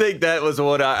I do think that was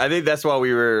what I think that's why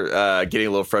we were getting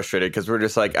a little frustrated because we're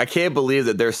just I can't believe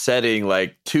that they're setting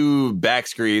 2 back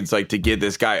screens to get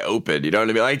this guy open. You know what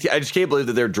I mean? I just can't believe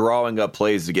that they're drawing up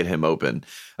plays to get him open.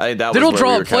 I think that they was don't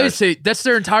draw up plays. kinda... That's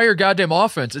their entire goddamn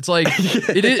offense. It's like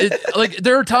like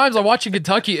there are times I'm watching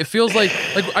Kentucky. It feels like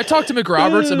I talked to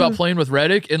McRoberts about playing with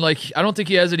Reddick, and like I don't think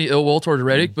he has any ill will towards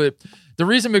Reddick, but the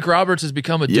reason McRoberts has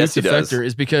become a Duke defector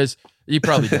is because he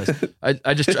probably does.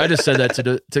 I just said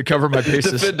that to cover my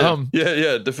bases. Defend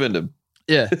him. Defend him.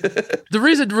 Yeah, the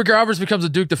reason McRoberts becomes a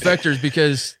Duke defector is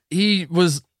because he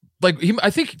was. I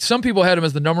think some people had him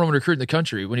as the number one recruit in the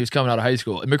country when he was coming out of high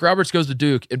school. And McRoberts goes to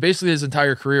Duke, and basically his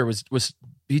entire career was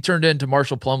he turned into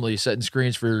Marshall Plumlee setting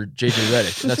screens for JJ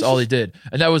Redick, and that's all he did.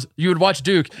 And that was, you would watch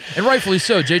Duke, and rightfully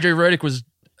so. JJ Redick was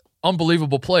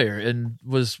unbelievable player and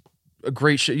was a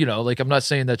great I'm not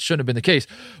saying that shouldn't have been the case,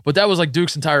 but that was like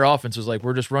Duke's entire offense was like,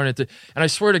 we're just running it. And I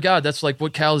swear to God, that's like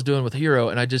what Cal's doing with Hero,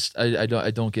 and I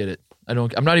don't get it.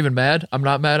 I'm not even mad. I'm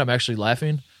not mad. I'm actually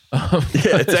laughing.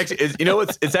 It's actually,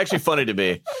 it's actually funny to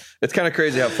me. It's kind of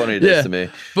crazy how funny it is to me.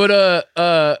 But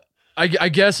I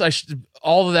guess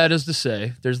all of that is to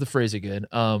say, there's the phrase again.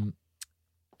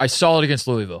 I saw it against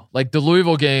Louisville. Like the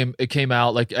Louisville game, it came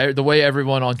out like the way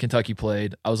everyone on Kentucky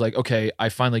played. I was like, okay, I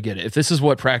finally get it. If this is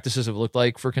what practices have looked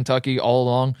like for Kentucky all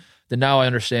along, then now I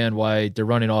understand why they're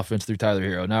running offense through Tyler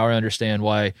Hero. Now I understand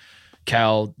why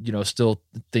Cal, still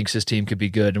thinks his team could be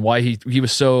good, and why he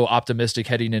was so optimistic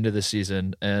heading into the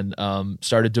season, and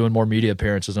started doing more media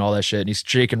appearances and all that shit. And he's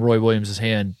shaking Roy Williams'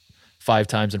 hand 5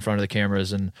 times in front of the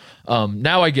cameras, and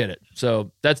now I get it.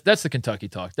 So that's the Kentucky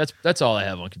talk. That's all I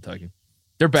have on Kentucky.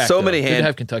 They're back. So many hands. They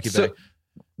have Kentucky back.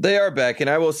 They are back, and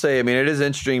I will say, I mean, it is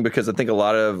interesting because I think a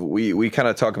lot of we kind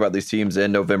of talk about these teams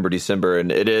in November, December,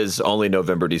 and it is only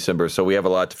November, December, so we have a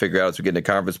lot to figure out as we get into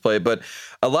conference play. But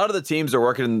a lot of the teams are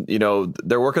working,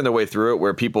 they're working their way through it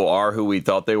where people are who we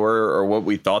thought they were or what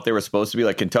we thought they were supposed to be.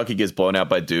 Like Kentucky gets blown out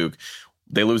by Duke,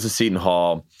 they lose to Seton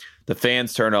Hall, the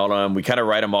fans turn on them, we kind of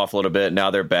write them off a little bit. Now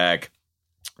they're back.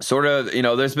 Sort of,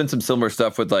 there's been some similar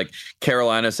stuff with like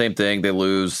Carolina, same thing. They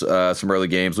lose some early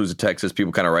games, lose to Texas.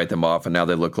 People kind of write them off, and now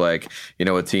they look like,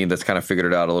 a team that's kind of figured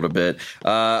it out a little bit.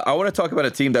 I want to talk about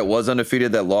a team that was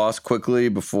undefeated that lost quickly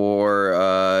before,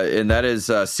 and that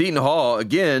is Seton Hall.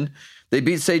 Again, they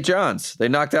beat St. John's. They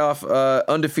knocked off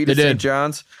undefeated St.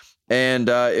 John's. And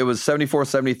it was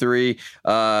 74-73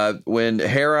 when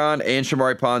Heron and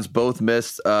Shamari Pons both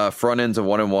missed front ends of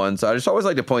 1-and-1. So I just always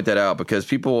like to point that out because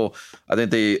people, I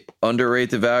think they underrate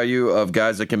the value of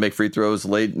guys that can make free throws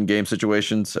late in game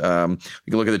situations. You can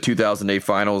look at the 2008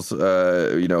 finals,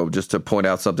 just to point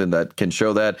out something that can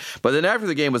show that. But then after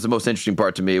the game was the most interesting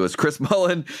part to me was Chris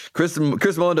Mullin. Chris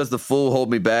Mullin does the full hold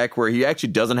me back where he actually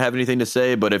doesn't have anything to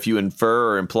say, but if you infer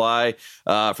or imply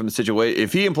from the situation,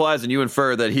 if he implies and you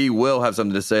infer that he will have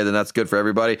something to say, then that's good for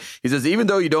everybody. He says, even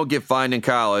though you don't get fined in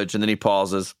college, and then he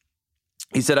pauses.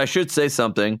 He said, I should say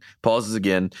something. Pauses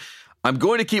again. I'm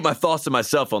going to keep my thoughts to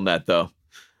myself on that, though.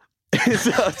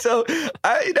 so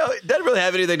I doesn't really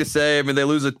have anything to say. I mean, they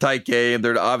lose a tight game.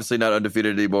 They're obviously not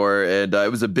undefeated anymore, and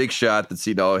it was a big shot that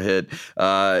Seton Hall hit,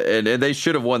 and they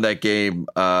should have won that game,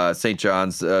 St.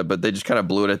 John's, but they just kind of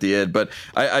blew it at the end. But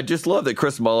I just love that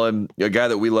Chris Mullin, a guy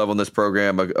that we love on this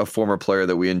program, a former player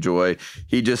that we enjoy,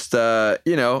 he just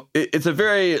it's a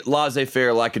very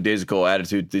laissez-faire, lackadaisical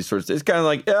attitude. These sorts, it's kind of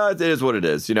like, yeah, it is what it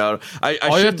is. I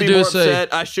should be more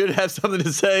upset. I should have something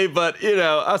to say, but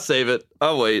I'll save it.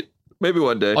 I'll wait. Maybe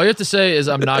one day. All you have to say is,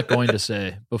 I'm not going to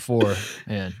say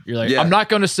beforehand. You're like, I'm not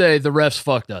going to say the refs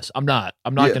fucked us. I'm not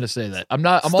going to say that. I'm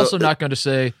also not going to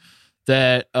say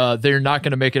that they're not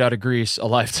going to make it out of Greece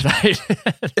alive tonight.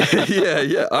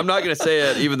 Yeah. I'm not going to say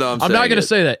it, even though I'm not going to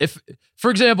say that. If,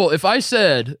 for example, if I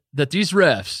said that these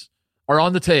refs are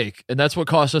on the take and that's what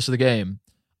cost us the game,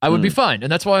 I would be fine,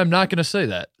 and that's why I'm not going to say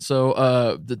that.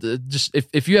 So, just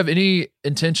if you have any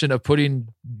intention of putting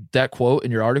that quote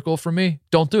in your article for me,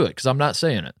 don't do it because I'm not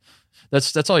saying it.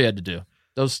 That's all you had to do.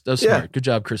 That was smart. Good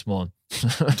job, Chris Mullin.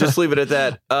 Just leave it at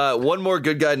that. One more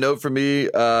good guy note for me.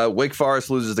 Wake Forest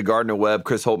loses to Gardner-Webb,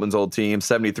 Chris Holtman's old team,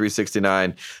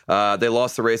 73-69. They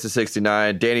lost the race to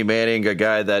 69. Danny Manning, a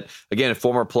guy that, again, a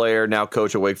former player, now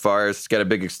coach at Wake Forest, got a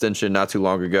big extension not too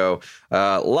long ago.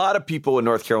 A lot of people in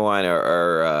North Carolina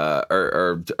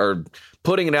are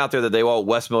putting it out there that they want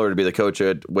Wes Miller to be the coach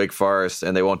at Wake Forest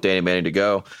and they want Danny Manning to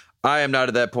go. I am not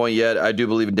at that point yet. I do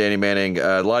believe in Danny Manning.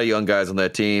 A lot of young guys on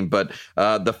that team, but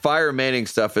the Fire Manning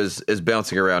stuff is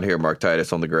bouncing around here, Mark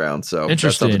Titus, on the ground. So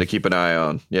that's something to keep an eye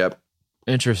on. Yep.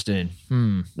 Interesting.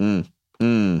 And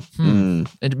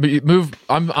move.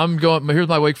 I'm going. Here's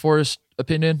my Wake Forest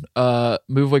opinion.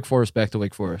 Move Wake Forest back to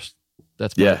Wake Forest.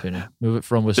 That's my opinion. Move it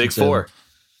from Winston-Salem Big Four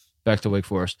back to Wake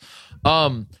Forest.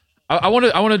 I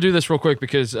want to do this real quick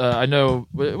because I know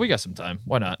we got some time.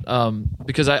 Why not?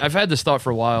 Because I've had this thought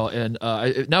for a while, and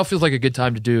it now feels like a good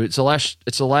time to do it. It's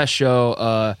the last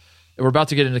show. We're about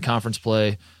to get into conference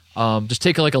play. Just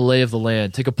take like a lay of the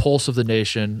land, take a pulse of the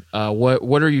nation.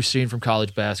 What are you seeing from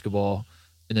college basketball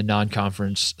in the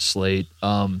non-conference slate?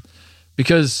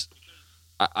 Because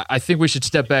I think we should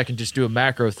step back and just do a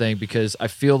macro thing, because I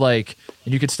feel like,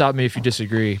 and you can stop me if you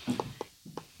disagree,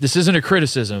 this isn't a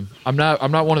criticism. I'm not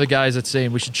one of the guys that's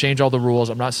saying we should change all the rules.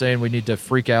 I'm not saying we need to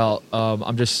freak out.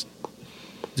 I'm just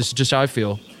how I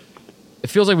feel.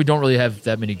 It feels like we don't really have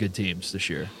that many good teams this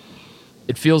year.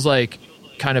 It feels like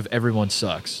kind of everyone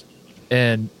sucks.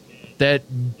 And that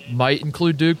might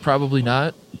include Duke, probably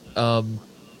not.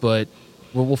 But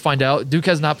we'll find out. Duke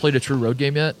has not played a true road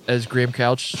game yet, as Graham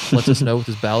Couch lets us know with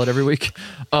his ballot every week.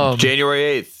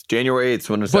 January 8th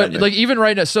when it's But like even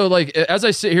right now, so like as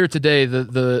I sit here today,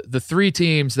 the three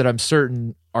teams that I'm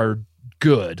certain are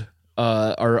good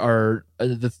are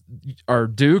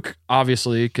Duke,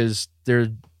 obviously, because they're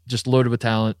just loaded with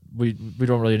talent. We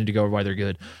don't really need to go over why they're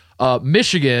good.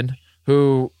 Michigan,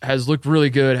 who has looked really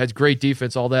good, has great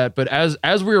defense, all that. But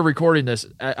as we were recording this,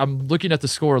 I'm looking at the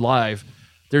score live.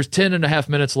 There's 10 and a half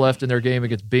minutes left in their game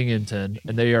against Binghamton,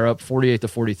 and they are up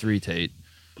 48-43, Tate.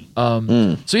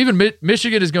 So even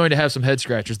Michigan is going to have some head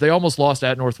scratchers. They almost lost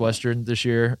at Northwestern this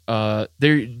year.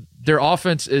 Their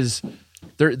offense is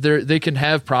they can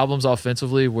have problems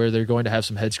offensively where they're going to have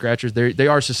some head scratchers. They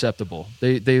are susceptible.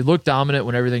 They look dominant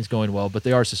when everything's going well, but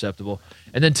they are susceptible.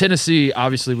 And then Tennessee,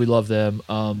 obviously we love them.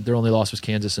 Their only loss was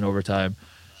Kansas in overtime.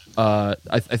 I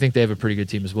think they have a pretty good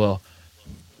team as well.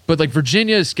 But like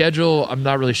Virginia's schedule, I'm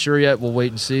not really sure yet. We'll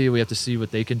wait and see. We have to see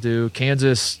what they can do.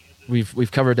 Kansas,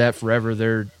 we've covered that forever.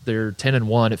 They're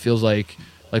 10-1. It feels like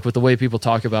with the way people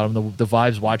talk about them, the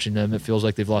vibes watching them, it feels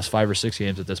like they've lost 5 or 6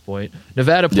 games at this point.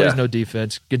 Nevada plays no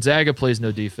defense. Gonzaga plays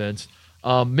no defense.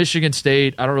 Michigan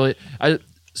State, I don't really.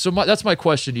 That's my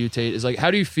question to you, Tate. Is like,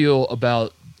 how do you feel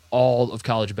about all of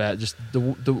college just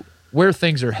the where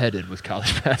things are headed with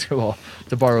college basketball?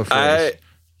 To borrow a phrase.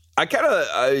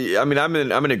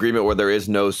 I'm in agreement where there is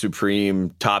no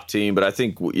supreme top team, but I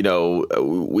think, we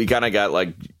kind of got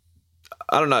like,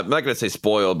 I don't know, I'm not going to say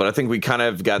spoiled, but I think we kind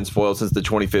of gotten spoiled since the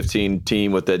 2015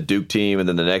 team with the Duke team. And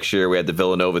then the next year we had the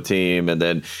Villanova team, and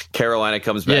then Carolina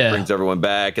comes back, brings everyone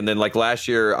back. And then like last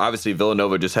year, obviously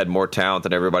Villanova just had more talent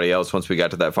than everybody else once we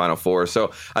got to that Final Four.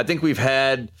 So I think we've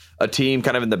had a team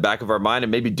kind of in the back of our mind,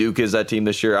 and maybe Duke is that team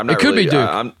this year. I'm not it could really, be Duke.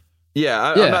 I'm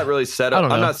not really set. I'm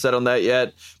not set on that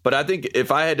yet. But I think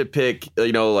if I had to pick,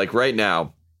 like right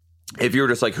now, if you were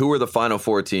just like, who are the final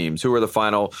 4 teams? Who are the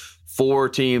final 4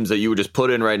 teams that you would just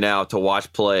put in right now to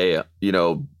watch play,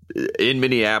 in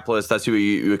Minneapolis? That's who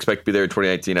you expect to be there in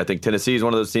 2019. I think Tennessee is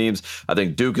one of those teams. I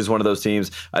think Duke is one of those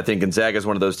teams. I think Gonzaga is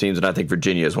one of those teams. And I think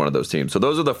Virginia is one of those teams. So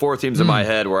those are the 4 teams in my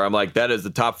head where I'm like, that is the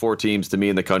top 4 teams to me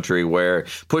in the country, where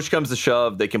push comes to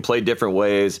shove, they can play different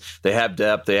ways. They have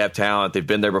depth. They have talent. They've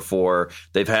been there before.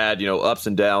 They've had, ups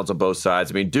and downs on both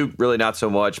sides. I mean, Duke really not so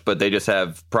much, but they just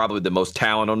have probably the most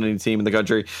talent on any team in the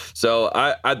country. So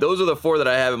those are the 4 that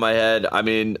I have in my head. I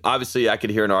mean, obviously I could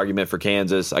hear an argument for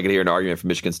Kansas. I could hear an argument for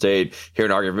Michigan State, hear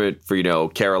an argument for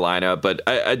Carolina, but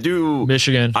I do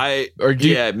Michigan.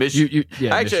 Michigan.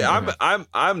 Actually, Michigan.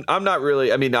 I'm not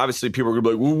really. I mean, obviously people are gonna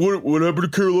be like, well, what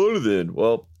happened to Carolina then?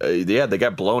 Well, they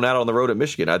got blown out on the road at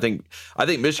Michigan. I think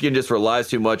Michigan just relies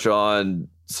too much on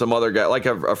some other guy, like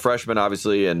a freshman,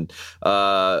 obviously, and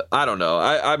I don't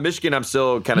know. Michigan, I'm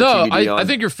still kind of TBD on. I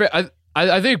think you're fair.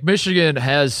 I think Michigan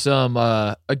has some.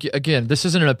 Again, this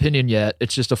isn't an opinion yet.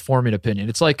 It's just a forming opinion.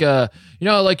 It's like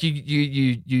like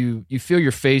you feel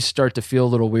your face start to feel a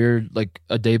little weird, like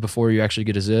a day before you actually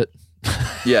get a zit.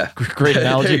 Yeah, great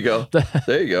analogy.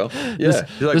 There you go. Yeah,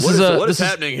 you're like, what is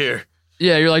happening here?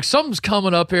 Yeah, you're like, something's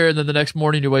coming up here, and then the next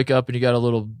morning you wake up and you got a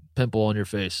little pimple on your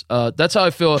face. That's how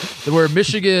I feel. Where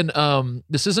Michigan,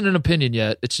 this isn't an opinion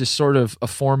yet. It's just sort of a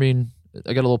forming.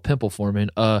 I got a little pimple forming.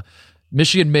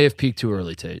 Michigan may have peaked too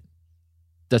early, Tate.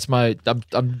 That's I'm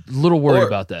a little worried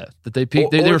about that. That they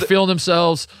peaked. They were feeling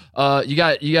themselves. You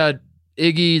got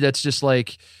Iggy. That's just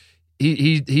like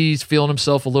he's feeling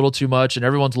himself a little too much, and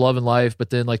everyone's loving life. But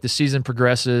then like the season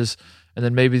progresses, and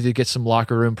then maybe they get some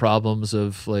locker room problems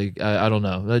of like I don't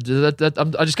know. I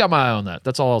just got my eye on that.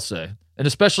 That's all I'll say. And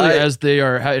especially as they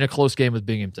are in a close game with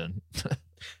Binghamton.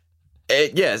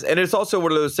 Yes, and it's also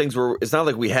one of those things where it's not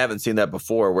like we haven't seen that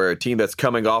before, where a team that's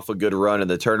coming off a good run in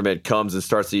the tournament comes and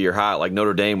starts the year hot, like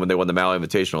Notre Dame when they won the Maui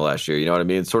Invitational last year. You know what I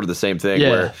mean? It's sort of the same thing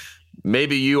where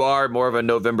maybe you are more of a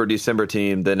November, December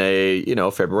team than a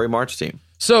February, March team.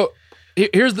 So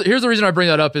Here's the reason I bring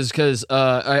that up is because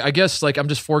I guess like I'm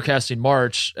just forecasting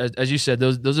March. As you said,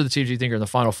 those are the teams you think are in the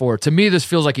Final Four. To me, this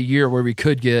feels like a year where we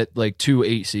could get like 2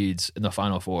 8 seeds in the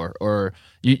Final Four, or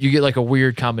you get like a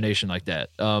weird combination like that.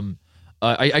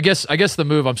 I guess the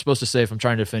move I'm supposed to say if I'm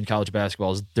trying to defend college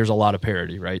basketball is there's a lot of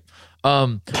parity, right?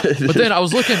 But then I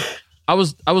was looking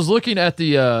at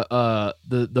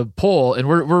the poll, and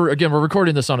we're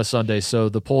recording this on a Sunday, so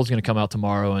the poll is going to come out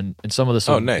tomorrow, and some of this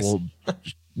will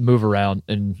move around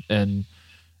and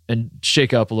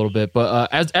shake up a little bit.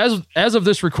 But as of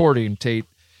this recording, Tate,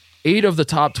 8 of the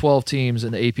top 12 teams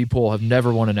in the AP poll have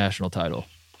never won a national title.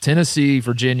 Tennessee,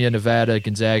 Virginia, Nevada,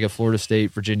 Gonzaga, Florida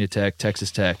State, Virginia Tech, Texas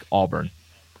Tech, Auburn.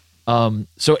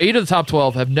 So 8 of the top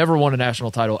 12 have never won a national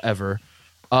title ever.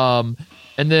 And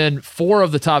then 4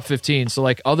 of the top 15, so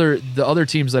like the other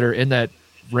teams that are in that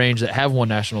range that have won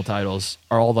national titles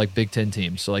are all like Big Ten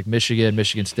teams. So like Michigan,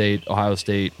 Michigan State, Ohio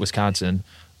State, Wisconsin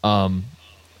are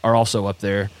also up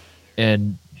there.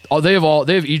 And they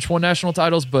have each won national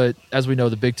titles, but as we know,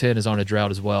 the Big Ten is on a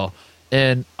drought as well.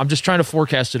 And I'm just trying to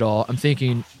forecast it all. I'm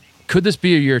thinking, could this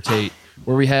be a year, Tate,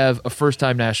 where we have a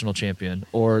first-time national champion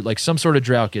or like some sort of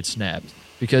drought gets snapped?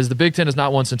 Because the Big Ten has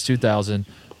not won since 2000.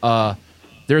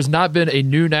 There's not been a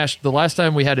new national. The last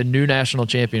time we had a new national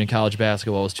champion in college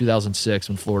basketball was 2006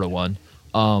 when Florida won.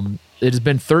 It has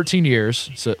been 13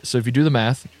 years. So if you do the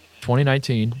math,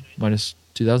 2019 minus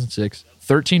 2006,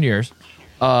 13 years.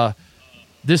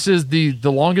 This is the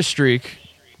longest streak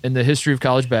in the history of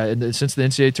college basketball since the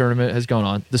NCAA tournament has gone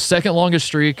on. The second longest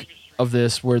streak of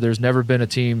this where there's never been a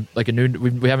team like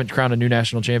we haven't crowned a new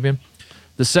national champion.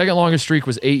 The second longest streak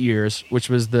was 8 years, which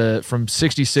was from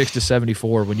 66 to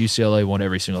 74 when UCLA won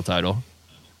every single title.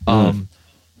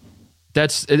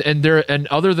 That's and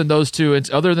other than those two,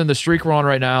 it's other than the streak we're on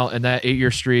right now and that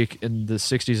 8-year streak in the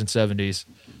 60s and 70s,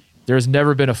 there's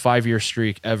never been a 5-year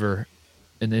streak ever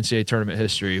in the NCAA tournament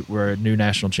history where a new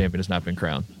national champion has not been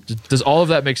crowned. Does all of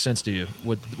that make sense to you?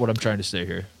 What I'm trying to say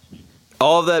here?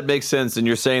 All of that makes sense, and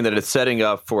you're saying that it's setting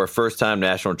up for a first-time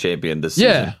national champion this season.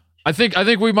 Yeah, I think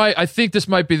we might. I think this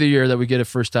might be the year that we get a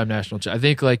first-time national champion. I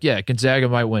think Gonzaga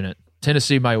might win it.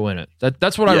 Tennessee might win it.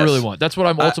 That's what I really want. That's what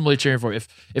I'm ultimately cheering for. If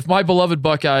my beloved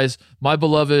Buckeyes, my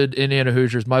beloved Indiana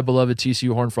Hoosiers, my beloved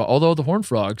TCU Horned Frogs, although the Horned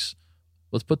Frogs,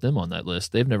 let's put them on that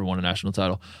list. They've never won a national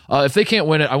title. If they can't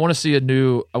win it, I want to see a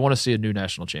new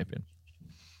national champion.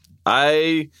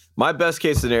 My best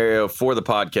case scenario for the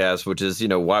podcast, which is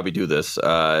why we do this,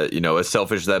 as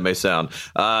selfish as that may sound,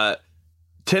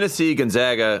 Tennessee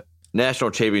Gonzaga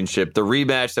national championship, the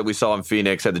rematch that we saw in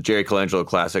Phoenix at the Jerry Colangelo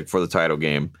Classic for the title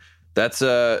game.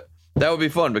 That would be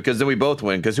fun because then we both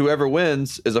win because whoever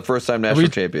wins is a first time national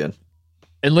champion.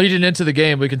 And leading into the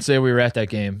game, we can say we were at that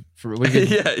game.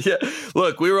 Yeah.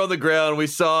 Look, we were on the ground. We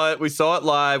saw it. We saw it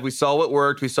live. We saw what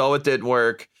worked. We saw what didn't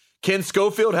work. Can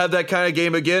Schofield have that kind of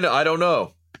game again? I don't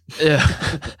know. Yeah.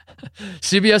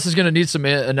 CBS is going to need some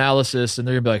analysis, and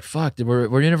they're going to be like, fuck,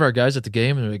 were any of our guys at the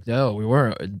game? And they're like, no, we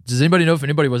weren't. Does anybody know if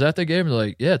anybody was at that game? And they're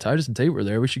like, yeah, Titus and Tate were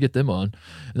there. We should get them on. And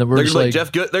then they're going to be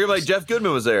like, Jeff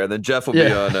Goodman was there, and then Jeff will be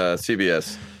on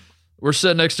CBS. We're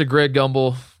sitting next to Greg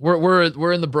Gumbel.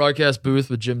 We're in the broadcast booth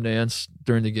with Jim Nance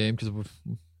during the game because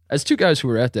as two guys who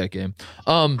were at that game.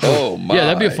 Oh my! Yeah,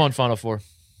 that'd be a fun Final Four.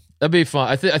 That'd be fun.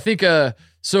 I think.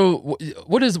 So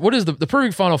what is the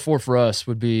perfect Final Four for us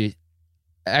would be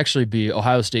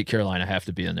Ohio State, Carolina have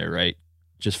to be in there, right?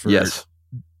 Just for yes.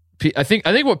 I think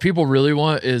what people really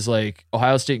want is like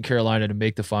Ohio State and Carolina to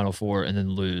make the Final Four and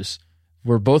then lose.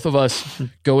 Where both of us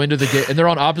go into the game, and they're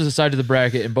on opposite sides of the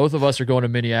bracket, and both of us are going to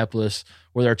Minneapolis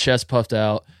with our chest puffed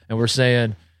out, and we're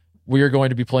saying we are going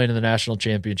to be playing in the national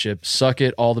championship. Suck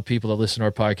it, all the people that listen to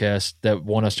our podcast that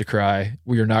want us to cry.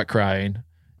 We are not crying.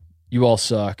 You all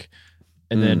suck.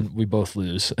 And then we both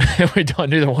lose. We don't.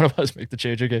 Neither one of us make the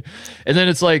change again. And then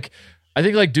it's like, I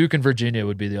think like Duke and Virginia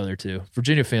would be the other two.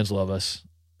 Virginia fans love us.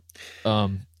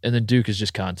 And then Duke is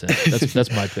just content. That's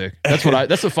my pick.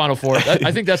 That's the Final Four.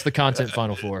 I think that's the content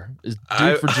Final Four. Is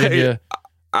Duke, Virginia.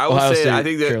 I would Ohio say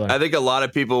State, I think a lot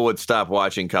of people would stop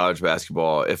watching college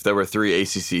basketball if there were 3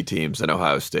 ACC teams in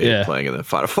Ohio State playing in the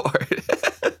Final Four.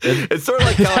 It's sort of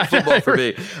like college football for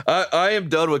me. I am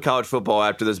done with college football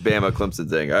after this Bama Clemson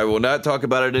thing. I will not talk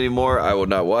about it anymore. I will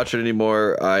not watch it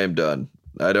anymore. I am done.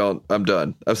 I'm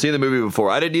done. I've seen the movie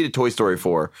before. I didn't need a Toy Story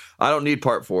 4. I don't need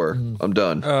part 4. I'm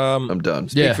done. I'm done.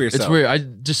 Speak for yourself. It's weird.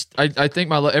 I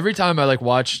think every time I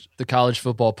watch the college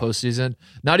football postseason,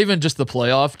 not even just the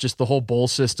playoff, just the whole bowl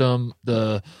system,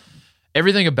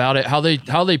 everything about it, how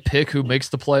they pick who makes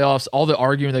the playoffs, all the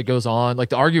arguing that goes on. Like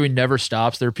the arguing never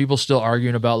stops. There are people still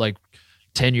arguing about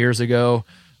 10 years ago.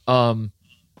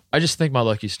 I just think my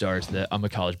lucky stars that I'm a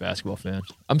college basketball fan.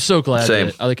 I'm so glad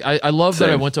Same. that I love Same.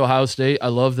 that I went to Ohio State. I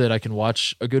love that I can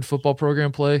watch a good football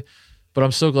program play, but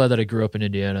I'm so glad that I grew up in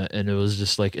Indiana and it was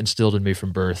just like instilled in me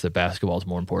from birth that basketball is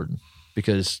more important.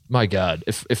 Because my God,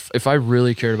 if I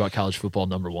really cared about college football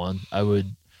number one, I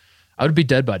would be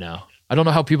dead by now. I don't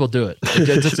know how people do it.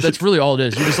 That's really all it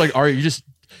is. You're just like, if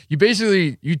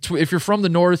you're from the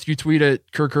North, you tweet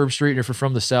at Kirk Herbstreit, and if you're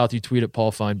from the South, you tweet at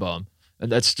Paul Feinbaum.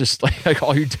 And that's just like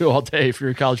all you do all day if you're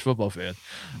a college football fan.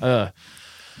 My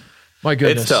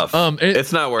goodness. It's tough.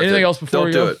 It's not worth it. Anything else before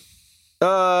we do go? it?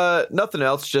 Nothing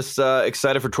else. Just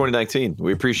excited for 2019.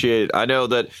 We appreciate it. I know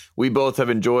that we both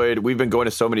have enjoyed. We've been going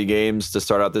to so many games to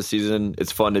start out this season.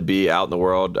 It's fun to be out in the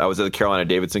world. I was at the Carolina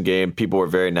Davidson game. People were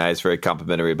very nice, very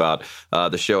complimentary about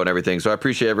the show and everything. So I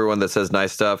appreciate everyone that says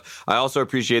nice stuff. I also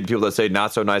appreciate the people that say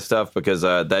not so nice stuff because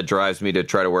that drives me to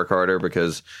try to work harder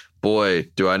because boy,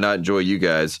 do I not enjoy you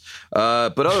guys.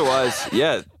 But otherwise,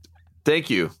 yeah, thank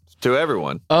you to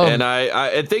everyone. And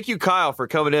thank you, Kyle, for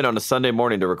coming in on a Sunday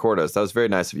morning to record us. That was very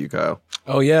nice of you, Kyle.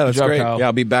 Oh, yeah, that's great. Kyle. Yeah,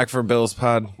 I'll be back for Bill's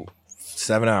pod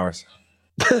 7 hours.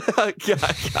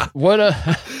 What's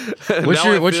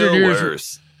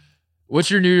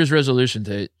your New Year's resolution,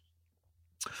 Tate?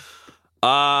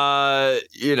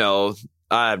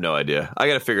 I have no idea. I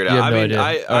got to figure it out.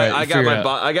 I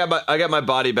got my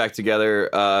body back together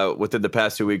within the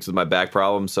past 2 weeks with my back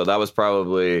problem, so that was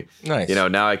probably nice.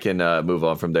 Now I can move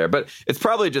on from there. But it's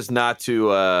probably just not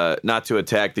to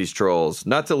attack these trolls,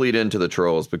 not to lead into the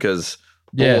trolls, because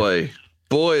boy,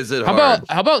 is it hard.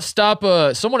 How about stop?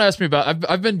 Someone asked me about.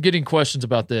 I've been getting questions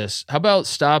about this. How about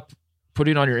stop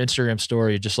putting on your Instagram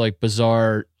story just like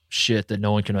bizarre shit that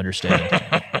no one can understand?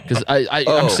 Because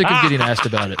I'm sick of getting asked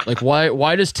about it. Like,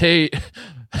 why does Tate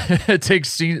take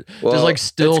still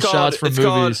shots from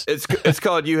movies? It's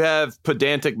called you have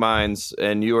pedantic minds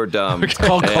and you are dumb. It's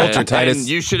called culture, Titus. And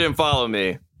you shouldn't follow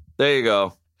me. There you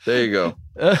go.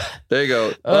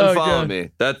 Unfollow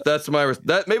me. That's my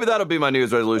maybe that'll be my New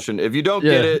Year's resolution. If you don't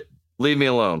get it, leave me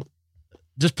alone.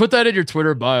 Just put that in your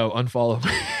Twitter bio. Unfollow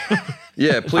me.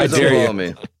 Yeah, please unfollow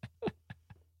me.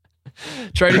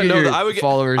 Try to get your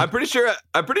followers. I'm pretty sure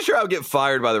I would get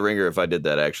fired by the Ringer if I did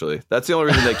that. Actually, that's the only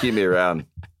reason they keep me around.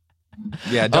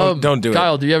 Yeah, don't do it.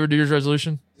 Kyle, do you have a New Year's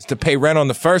resolution? It's to pay rent on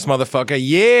the first, motherfucker.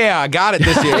 Yeah, I got it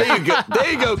this year.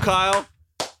 There you go, Kyle.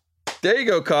 There you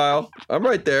go, Kyle. I'm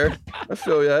right there. I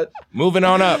feel that. Moving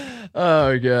on up.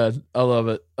 Oh my God, I love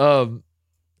it. I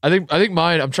think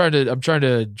mine. I'm trying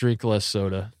to drink less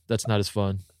soda. That's not as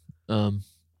fun.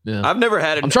 Yeah. I've never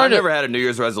had a New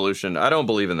Year's resolution. I don't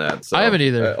believe in that. So. I haven't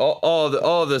either.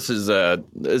 All of this is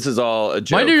all a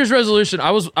joke. My New Year's resolution. I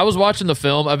was watching the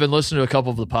film. I've been listening to a couple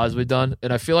of the pods we've done,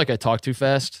 and I feel like I talk too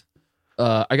fast.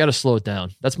 I got to slow it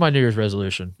down. That's my New Year's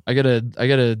resolution. I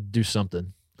gotta do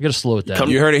something. I gotta slow it down.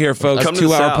 You heard it here, folks.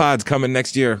 2-hour pods coming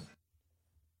next year.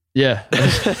 Yeah,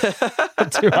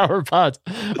 2-hour pods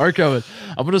are coming.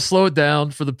 I'm gonna slow it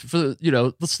down for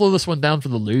the let's slow this one down for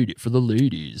the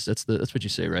ladies. That's what you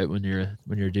say, right? When you're a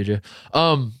DJ.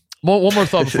 One more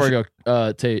thought before I go,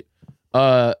 Tate.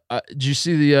 Did you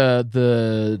see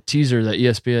the teaser that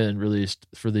ESPN released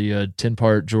for the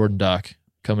 10-part Jordan doc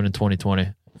coming in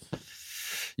 2020?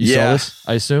 You saw this,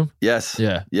 I assume? Yes.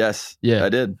 Yeah. Yes. Yeah. I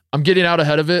did. I'm getting out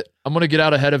ahead of it. I'm gonna get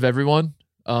out ahead of everyone.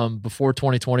 Before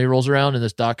 2020 rolls around and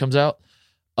this doc comes out,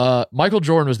 Michael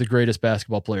Jordan was the greatest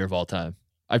basketball player of all time.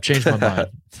 I've changed my mind.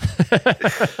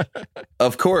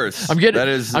 Of course, I'm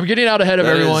getting out ahead of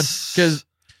everyone because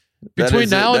between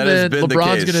now and then,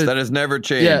 LeBron's gonna. That has never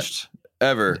changed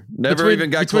ever. Never even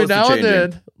got close to changing. Between now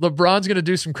and then, LeBron's gonna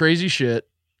do some crazy shit,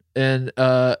 and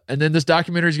then this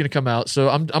documentary is gonna come out. So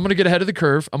I'm gonna get ahead of the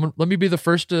curve. Let me be the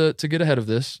first to get ahead of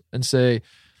this and say,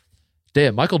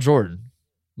 damn, Michael Jordan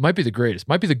might be the greatest,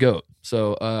 might be the GOAT.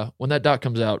 So when that doc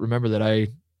comes out, remember that I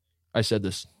said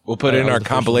this. We'll put it in our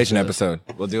compilation episode.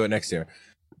 We'll do it next year.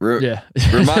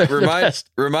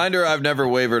 Reminder, I've never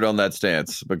wavered on that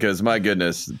stance because my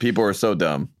goodness, people are so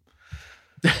dumb.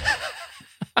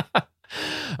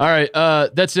 All right,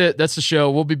 that's it. That's the show.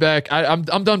 We'll be back. I'm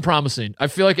done promising. I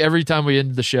feel like every time we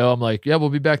end the show, I'm like, yeah, we'll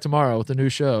be back tomorrow with a new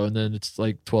show, and then it's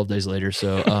like 12 days later.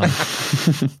 So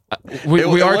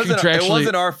we are contractually. It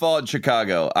wasn't our fault in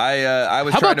Chicago. I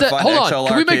was trying to find XLR Hold on.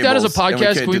 Can we make that as a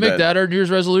podcast? Can we make that our New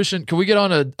Year's resolution? Can we get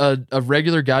on a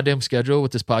regular goddamn schedule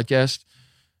with this podcast?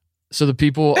 So the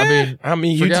people, I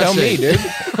mean, you tell me, dude.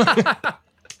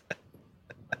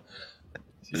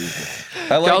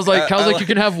 Kyle's like, you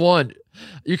can have one.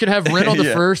 You can have rent on the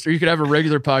first, or you can have a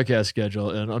regular podcast schedule.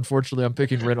 And unfortunately, I'm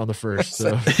picking rent on the first.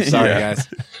 So sorry, guys.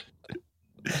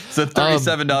 It's a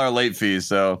 $37 late fee.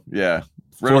 So yeah,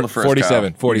 rent on the first.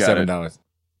 $47.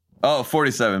 Oh,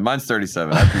 47. Mine's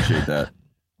 37. I appreciate that.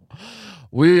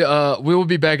 We will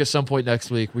be back at some point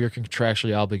next week. We are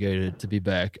contractually obligated to be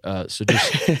back. So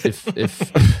just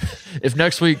if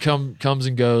next week comes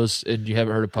and goes and you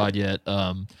haven't heard a pod yet,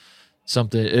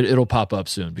 it'll pop up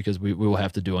soon because we will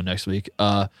have to do one next week.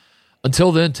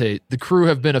 Until then, Tate, the Crew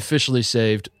have been officially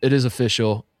saved. It is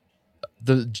official.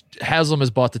 Haslam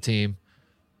has bought the team.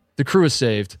 The Crew is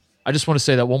saved. I just want to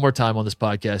say that one more time on this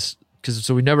podcast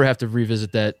so we never have to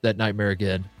revisit that nightmare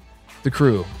again. The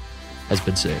Crew has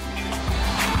been saved.